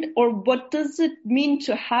non-aligned, or what does it mean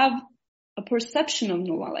to have a perception of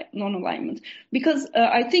non-alignment? Because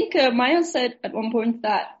I think Maya said at one point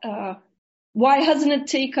that why hasn't it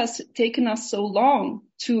taken us so long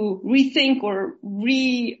to rethink or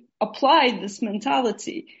reapply this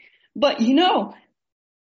mentality? But didn't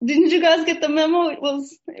you guys get the memo? It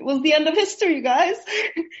was the end of history, guys,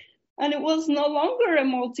 and it was no longer a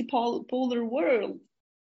multipolar world.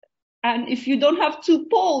 And if you don't have two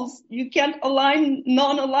poles, you can't align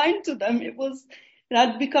non-aligned to them. It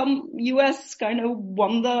had become US kind of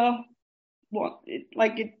won the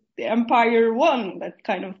empire won, that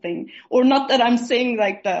kind of thing. Or not that I'm saying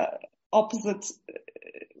the opposites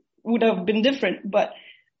would have been different, but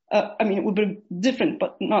it would be different,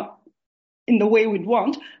 but not in the way we'd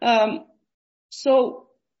want. But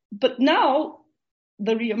now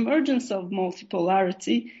the reemergence of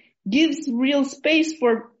multipolarity gives real space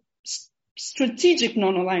for strategic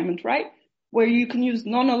non-alignment, right? Where you can use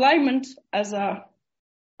non-alignment as a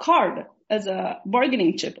card, as a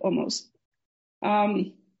bargaining chip almost.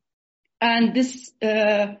 And this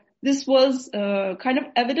was kind of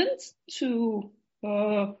evident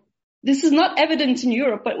this is not evident in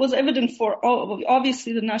Europe, but it was evident for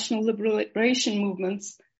obviously the national liberation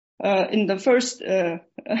movements in the first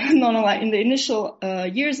non-aligned, in the initial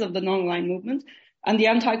years of the non-aligned movement, and the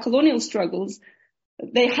anti-colonial struggles.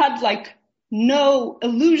 They had no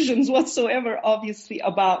illusions whatsoever, obviously,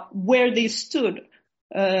 about where they stood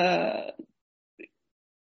in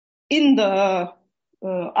the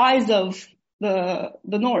eyes of the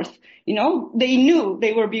North. They knew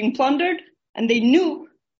they were being plundered, and they knew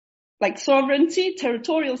like sovereignty,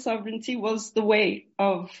 territorial sovereignty was the way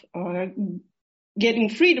of getting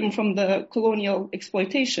freedom from the colonial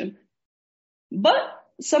exploitation. But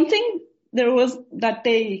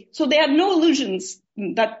they had no illusions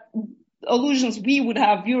we would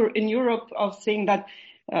have in Europe of saying that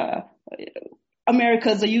America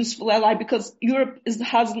is a useful ally, because Europe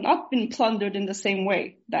has not been plundered in the same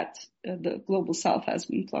way that the global South has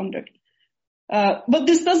been plundered. But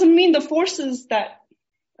this doesn't mean the forces that,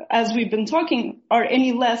 as we've been talking, are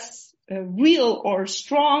any less real or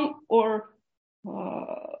strong or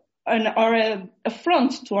and are an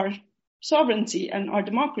affront to our sovereignty and our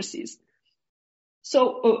democracies.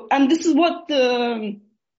 So, and this is what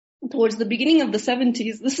towards the beginning of the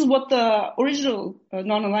 70s, this is what the original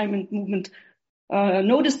non-alignment movement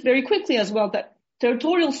noticed very quickly as well, that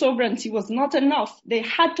territorial sovereignty was not enough. They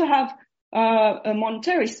had to have a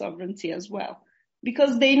monetary sovereignty as well,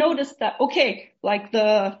 because they noticed that, okay, like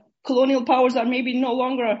the colonial powers are maybe no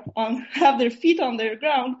longer have their feet on their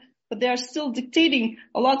ground, but they are still dictating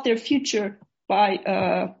a lot their future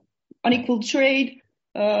by unequal trade,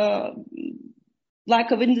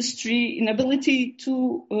 lack of industry, inability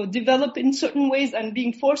to develop in certain ways and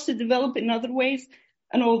being forced to develop in other ways,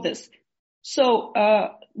 and all this. So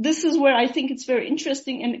this is where I think it's very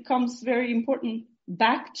interesting, and it comes very important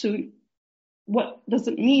back to what does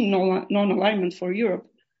it mean non-alignment for Europe.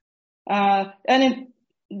 And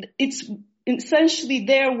it's essentially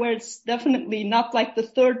there where it's definitely not like the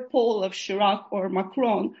third pole of Chirac or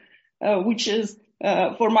Macron, which is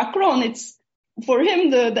for Macron, it's for him,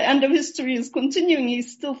 the end of history is continuing. He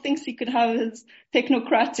still thinks he could have his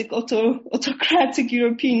technocratic, autocratic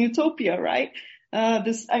European utopia, right?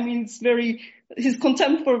 It's his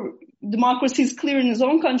contempt for democracy is clear in his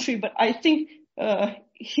own country, but I think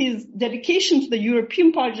his dedication to the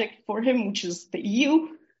European project for him, which is the EU,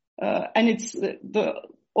 and it's the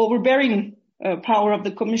overbearing power of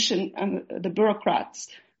the Commission and the bureaucrats.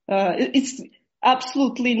 It's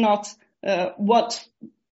absolutely not what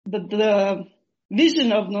the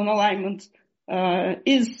vision of non-alignment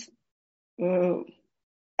is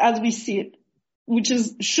as we see it, which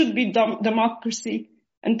should be democracy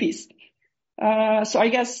and peace. So I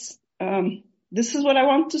guess this is what I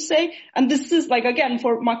want to say. And this is like, again,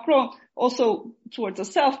 for Macron, also towards the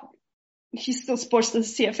South, he still supports the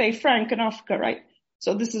CFA franc in Africa, right?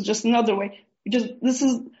 So this is just another way. This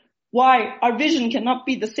is why our vision cannot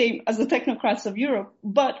be the same as the technocrats of Europe,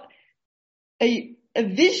 but a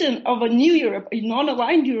vision of a new Europe, a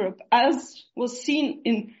non-aligned Europe, as was seen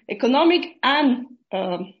in economic and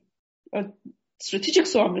strategic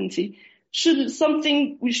sovereignty,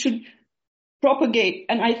 something we should propagate.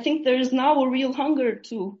 And I think there is now a real hunger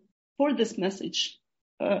for this message.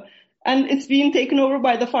 And it's being taken over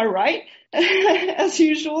by the far right, as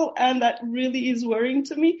usual, and that really is worrying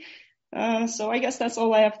to me. So I guess that's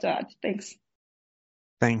all I have to add. Thanks.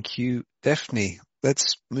 Thank you, Daphne.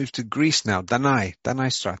 Let's move to Greece now. Danai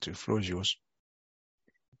Stratou, floor is yours.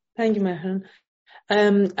 Thank you, Mehran.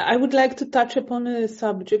 I would like to touch upon a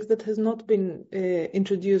subject that has not been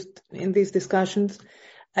introduced in these discussions,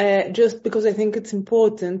 just because I think it's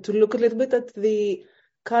important to look a little bit at the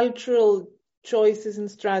cultural choices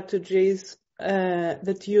and strategies that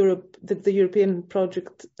the European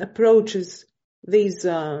project approaches these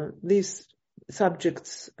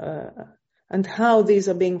subjects and how these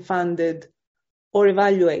are being funded or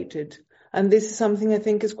evaluated. And this is something I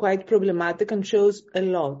think is quite problematic and shows a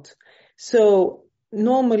lot. So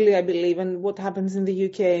normally I believe, and what happens in the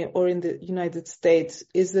UK or in the United States,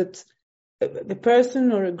 is that a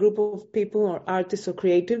person or a group of people or artists or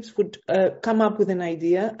creatives would come up with an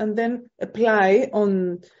idea and then apply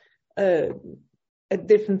on at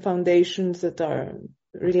different foundations that are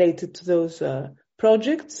related to those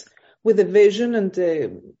projects with a vision and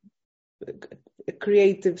a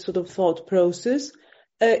creative sort of thought process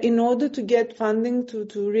in order to get funding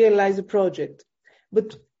to realize a project.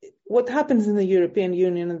 But what happens in the European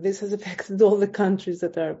Union, and this has affected all the countries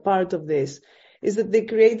that are part of this, is that they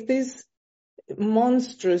create these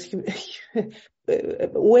monstrous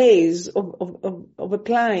ways of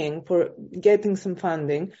applying for getting some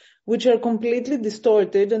funding, which are completely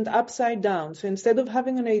distorted and upside down. So instead of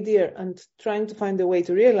having an idea and trying to find a way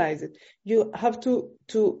to realize it, you have to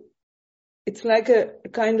it's like a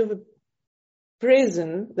kind of a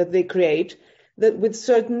prison that they create, that with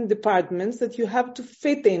certain departments that you have to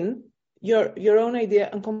fit in your own idea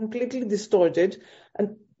and completely distort it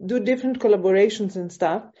and do different collaborations and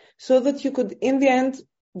stuff, so that you could in the end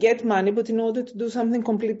get money, but in order to do something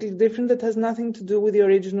completely different that has nothing to do with the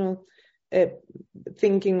original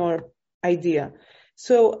thinking or idea.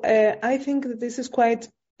 So I think that this is quite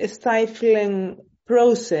a stifling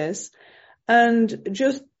process. And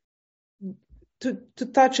just to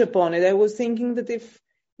touch upon it, I was thinking that if,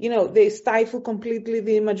 they stifle completely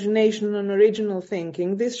the imagination and original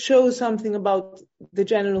thinking, this shows something about the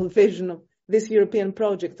general vision of this European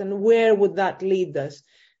project and where would that lead us.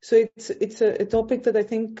 So it's a topic that I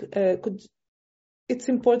think it's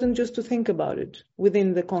important just to think about it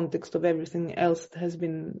within the context of everything else that has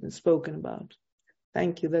been spoken about.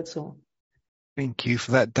 Thank you. That's all. Thank you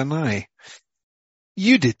for that, Danai.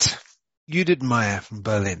 Judith Meyer from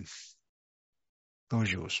Berlin. The floor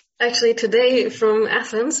is yours. Actually, today from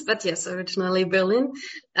Athens, but yes, originally Berlin.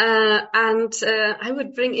 And I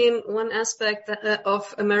would bring in one aspect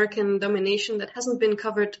of American domination that hasn't been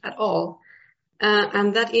covered at all.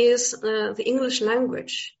 And that is the English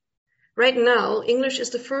language. Right now, English is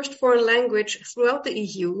the first foreign language throughout the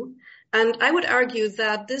EU, and I would argue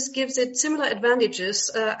that this gives it similar advantages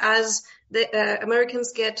as the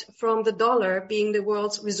Americans get from the dollar being the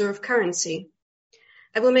world's reserve currency.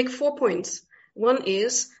 I will make 4 points. One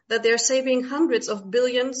is that they're saving hundreds of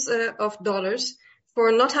billions of dollars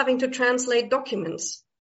for not having to translate documents.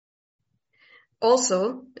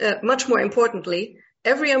 Also, much more importantly,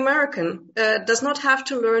 every American does not have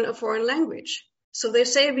to learn a foreign language. So they're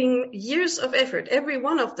saving years of effort. Every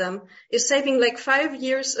one of them is saving like 5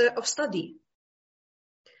 years of study.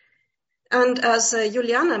 And as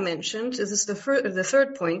Julijana mentioned, this is the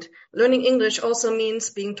third point, learning English also means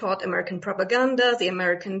being taught American propaganda, the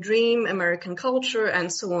American dream, American culture,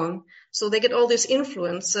 and so on. So they get all this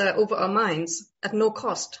influence over our minds at no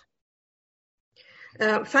cost.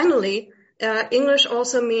 Finally, English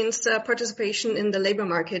also means participation in the labor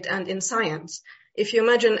market and in science. If you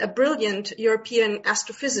imagine a brilliant European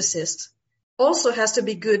astrophysicist also has to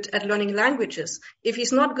be good at learning languages. If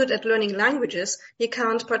he's not good at learning languages, he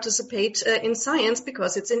can't participate in science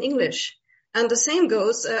because it's in English. And the same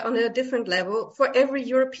goes on a different level for every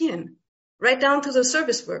European, right down to the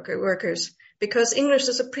service workers, because English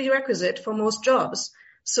is a prerequisite for most jobs.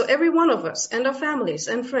 So every one of us and our families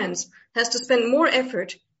and friends has to spend more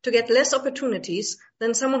effort to get less opportunities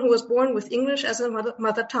than someone who was born with English as a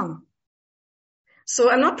mother tongue. So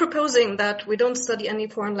I'm not proposing that we don't study any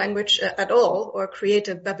foreign language at all or create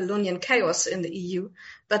a Babylonian chaos in the EU,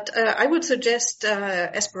 but I would suggest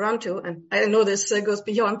Esperanto, and I know this goes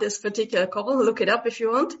beyond this particular call, look it up if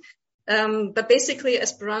you want. But basically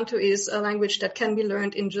Esperanto is a language that can be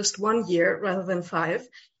learned in just 1 year rather than 5.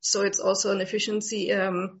 So it's also an efficiency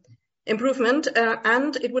improvement,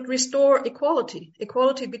 and it would restore equality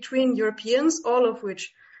between Europeans, all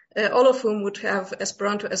of whom would have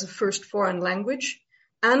Esperanto as a first foreign language,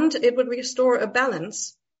 and it would restore a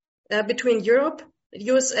balance between Europe,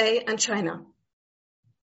 USA, and China.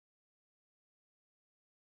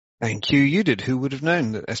 Thank you, Judith. Who would have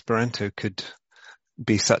known that Esperanto could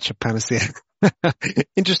be such a panacea?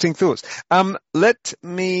 Interesting thoughts. Let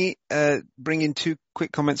me bring in 2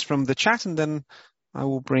 quick comments from the chat, and then I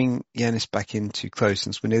will bring Yanis back in to close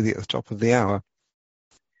since we're nearly at the top of the hour.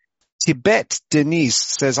 Tibet Denise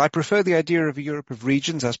says, I prefer the idea of a Europe of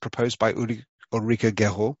regions as proposed by Ulrike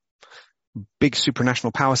Gero. Big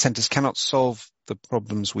supranational power centers cannot solve the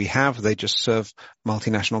problems we have. They just serve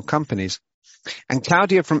multinational companies. And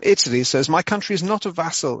Claudia from Italy says, my country is not a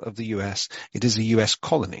vassal of the US. It is a US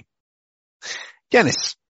colony.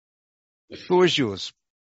 Yanis, the floor is yours.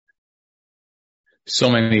 So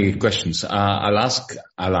many questions. I'll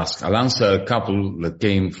answer a couple that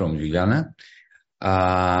came from Julijana.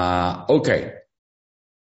 Okay.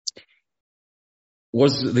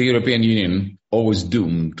 Was the European Union always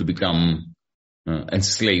doomed to become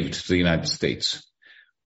enslaved to the United States?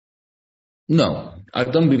 No, I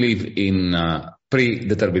don't believe in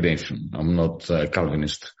predetermination. I'm not a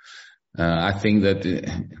Calvinist. I think that,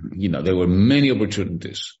 there were many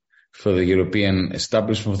opportunities for the European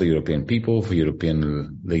establishment, for the European people, for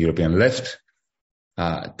the European left,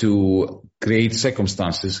 to create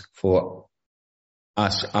circumstances for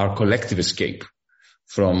us, our collective escape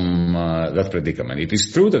from that predicament. It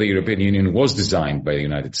is true that the European Union was designed by the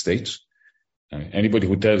United States. Anybody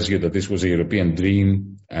who tells you that this was a European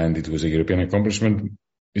dream and it was a European accomplishment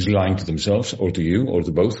is lying to themselves or to you or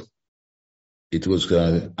to both. It was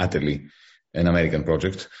utterly an American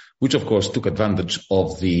project, which of course took advantage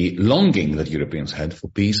of the longing that Europeans had for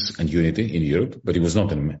peace and unity in Europe, but it was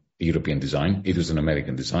not a European design. It was an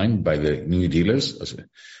American design by the New Dealers.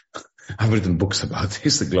 I've written books about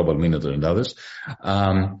this, the Global Minotaur and others.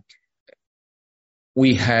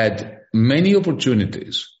 We had many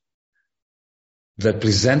opportunities that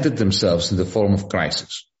presented themselves in the form of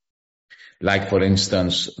crisis. Like, for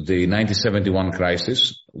instance, the 1971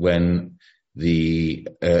 crisis, when the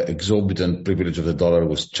exorbitant privilege of the dollar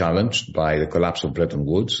was challenged by the collapse of Bretton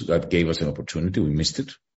Woods. That gave us an opportunity. We missed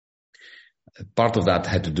it. Part of that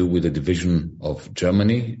had to do with the division of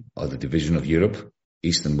Germany, or the division of Europe,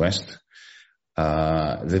 East and West.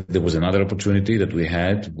 There was another opportunity that we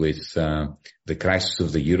had with the crisis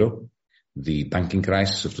of the euro, the banking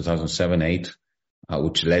crisis of 2007-8,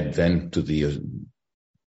 which led then to the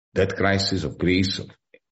debt crisis of Greece, of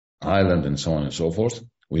Ireland, and so on and so forth.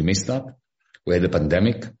 We missed that. We had a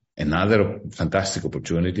pandemic, another fantastic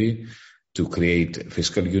opportunity to create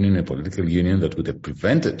fiscal union and political union that would have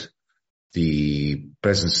prevented the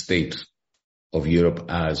present state of Europe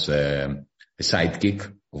as a sidekick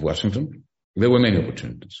of Washington. There were many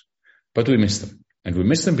opportunities, but we missed them. And we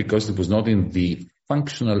missed them because it was not in the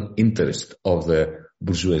functional interest of the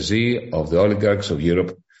bourgeoisie, of the oligarchs of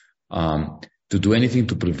Europe, to do anything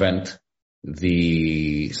to prevent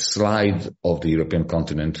the slide of the European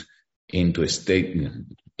continent into a state,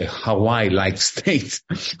 a Hawaii-like state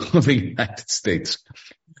of the United States.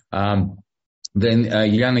 Then,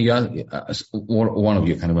 Yana, one of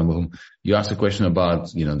you, I can't remember whom, you asked a question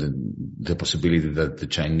about, the possibility that the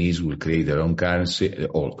Chinese will create their own currency,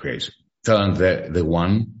 or turn the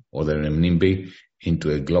yuan or the renminbi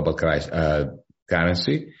into a global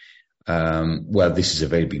currency. Well, this is a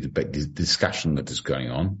very big discussion that is going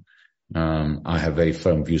on. I have very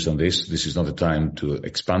firm views on this. This is not the time to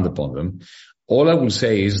expand upon them. All I will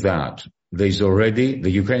say is that the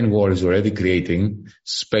Ukraine war is already creating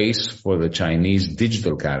space for the Chinese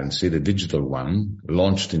digital currency, the digital one,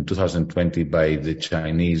 launched in 2020 by the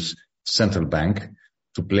Chinese central bank,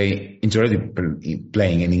 it's already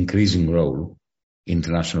playing an increasing role in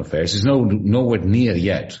international affairs. It's nowhere near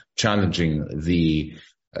yet challenging the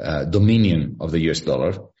dominion of the US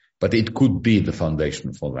dollar, but it could be the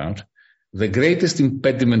foundation for that. The greatest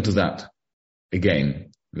impediment to that,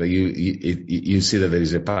 again, you see that there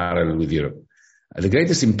is a parallel with Europe. The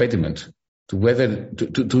greatest impediment to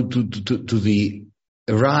the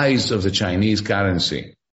rise of the Chinese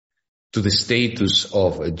currency to the status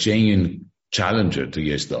of a genuine challenger to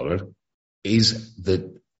US dollar is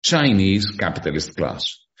the Chinese capitalist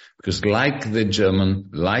class. Because like the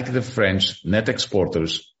German, like the French net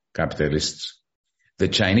exporters, capitalists, the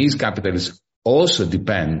Chinese capitalists also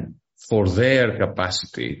depend for their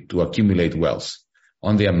capacity to accumulate wealth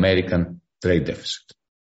on the American trade deficit.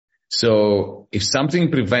 So if something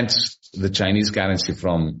prevents the Chinese currency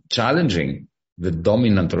from challenging the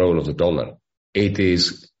dominant role of the dollar, it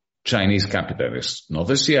is Chinese capitalists, not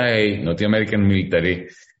the CIA, not the American military,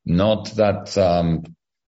 not that,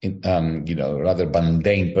 rather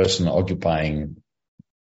mundane person occupying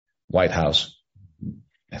White House.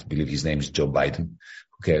 I believe his name is Joe Biden.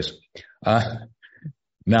 Who cares?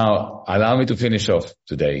 Now, allow me to finish off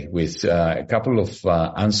today with a couple of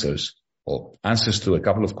answers to a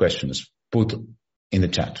couple of questions put in the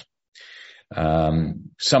chat.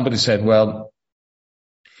 Somebody said, well,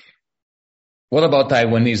 what about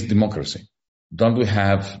Taiwanese democracy? Don't we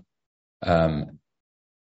have an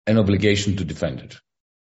obligation to defend it?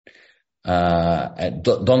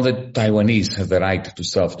 Don't the Taiwanese have the right to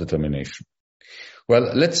self-determination?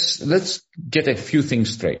 Well, let's get a few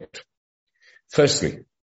things straight. Firstly,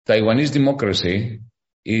 Taiwanese democracy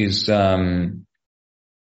is the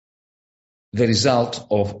result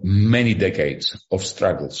of many decades of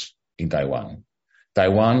struggles in Taiwan.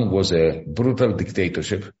 Taiwan was a brutal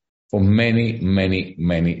dictatorship for many, many,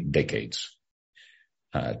 many decades.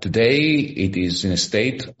 Today, it is in a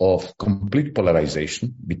state of complete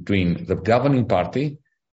polarization between the governing party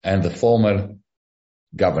and the former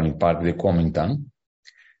governing party, the Kuomintang.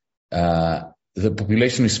 The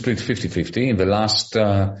population is split 50-50. In the last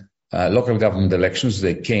local government elections,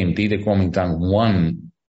 the KMT, the Kuomintang,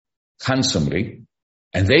 won handsomely,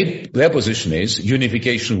 and their position is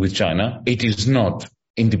unification with China. It is not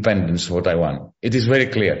independence for Taiwan. It is very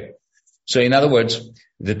clear. So in other words,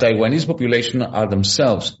 the Taiwanese population are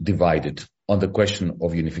themselves divided on the question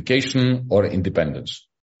of unification or independence.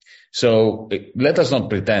 So let us not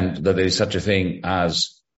pretend that there is such a thing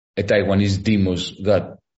as a Taiwanese demos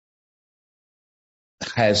that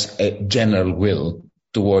has a general will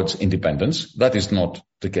towards independence. That is not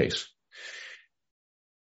the case.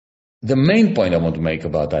 The main point I want to make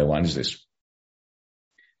about Taiwan is this.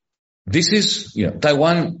 This is,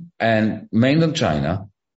 Taiwan and mainland China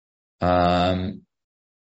are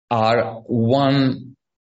one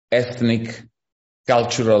ethnic,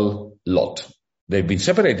 cultural lot. They've been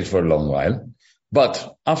separated for a long while,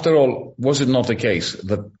 but after all, was it not the case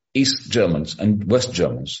that East Germans and West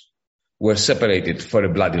Germans were separated for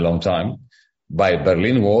a bloody long time by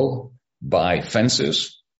Berlin Wall, by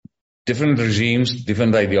fences, different regimes,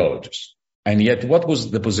 different ideologies. And yet, what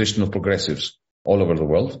was the position of progressives all over the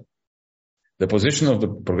world? The position of the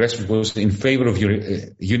progressives was in favor of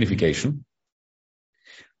unification,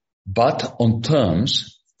 but on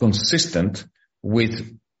terms consistent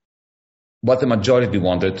with what the majority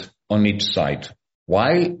wanted on each side.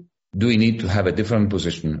 Why do we need to have a different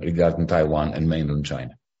position regarding Taiwan and mainland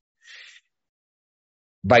China?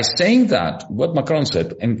 By saying that, what Macron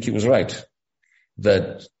said, and he was right,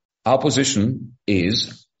 that our position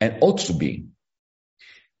is and ought to be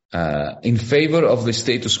in favor of the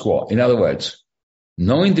status quo. In other words,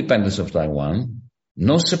 no independence of Taiwan,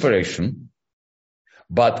 no separation,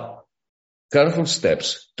 but careful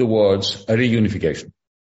steps towards a reunification.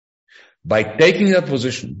 By taking that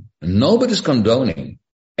position, nobody's condoning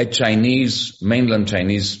a mainland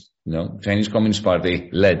Chinese Communist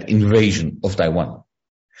Party-led invasion of Taiwan.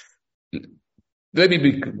 Let me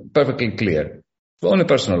be perfectly clear, on a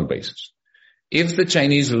personal basis. If the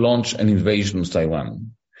Chinese launch an invasion of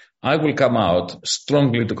Taiwan, I will come out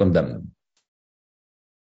strongly to condemn them.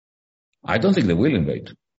 I don't think they will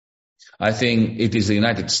invade. I think it is the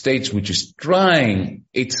United States which is trying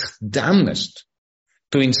its damnedest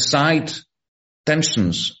to incite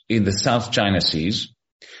tensions in the South China Seas,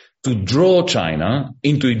 to draw China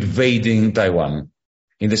into invading Taiwan,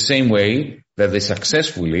 in the same way that they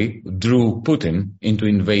successfully drew Putin into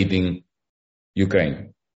invading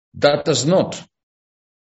Ukraine. That does not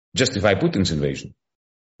justify Putin's invasion.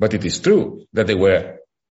 But it is true that they were,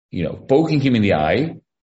 poking him in the eye,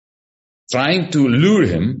 trying to lure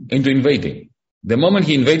him into invading. The moment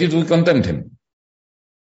he invaded, we condemned him.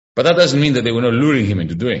 But that doesn't mean that they were not luring him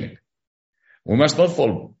into doing it. We must not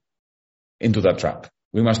fall into that trap.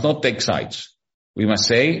 We must not take sides. We must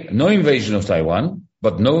say no invasion of Taiwan,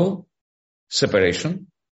 but no separation.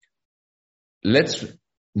 Let's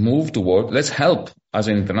help as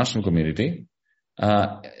an international community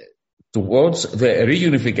towards the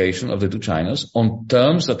reunification of the two Chinas on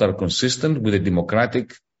terms that are consistent with a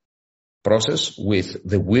democratic process, with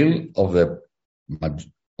the will of a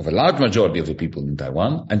large majority of the people in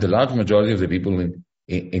Taiwan and the large majority of the people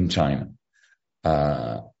in China.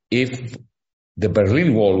 If the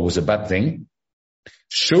Berlin Wall was a bad thing,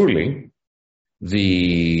 surely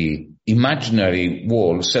the imaginary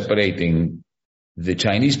wall separating the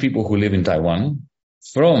Chinese people who live in Taiwan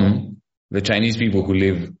from the Chinese people who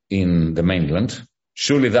live in the mainland,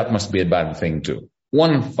 surely that must be a bad thing too.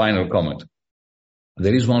 One final comment.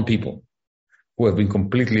 There is one people who have been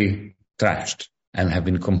completely trashed and have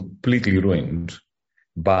been completely ruined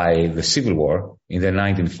by the civil war in the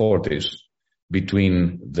 1940s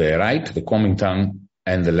between the right, the Kuomintang,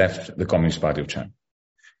 and the left, the Communist Party of China.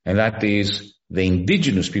 And that is the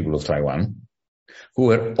indigenous people of Taiwan, who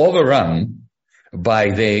were overrun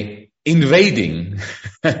by the invading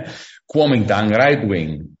Kuomintang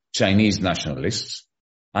right-wing Chinese nationalists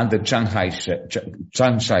under Chiang Kai-shek,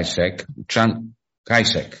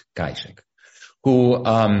 who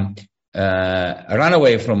ran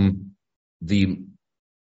away from the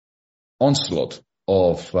onslaught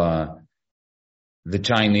of the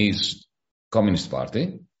Chinese Communist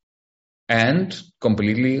Party and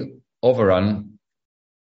completely overrun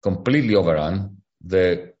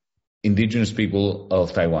the indigenous people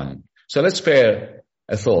of Taiwan. So let's spare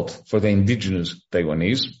a thought for the indigenous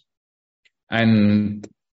Taiwanese and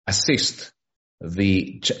assist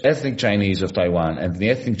the ethnic Chinese of Taiwan and the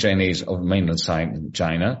ethnic Chinese of mainland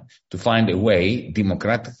China to find a way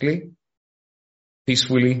democratically,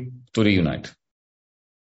 peacefully to reunite.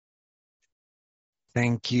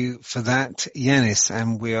 Thank you for that, Yanis.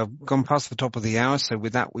 And we have gone past the top of the hour, so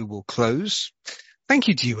with that we will close. Thank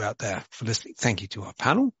you to you out there for listening. Thank you to our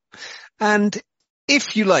panel. And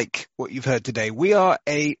if you like what you've heard today, we are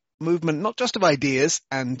a movement not just of ideas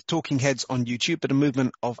and talking heads on YouTube, but a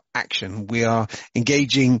movement of action. We are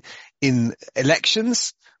engaging in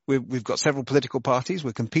elections. We've got several political parties.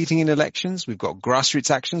 We're competing in elections. We've got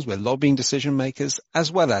grassroots actions. We're lobbying decision makers,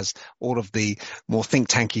 as well as all of the more think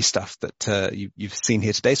tanky stuff that you've seen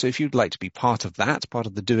here today. So if you'd like to be part of that, part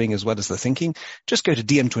of the doing as well as the thinking, just go to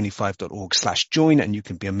dm25.org/join and you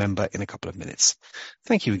can be a member in a couple of minutes.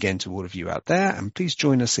 Thank you again to all of you out there, and please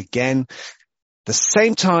join us again the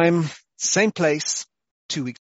same time, same place, 2 weeks.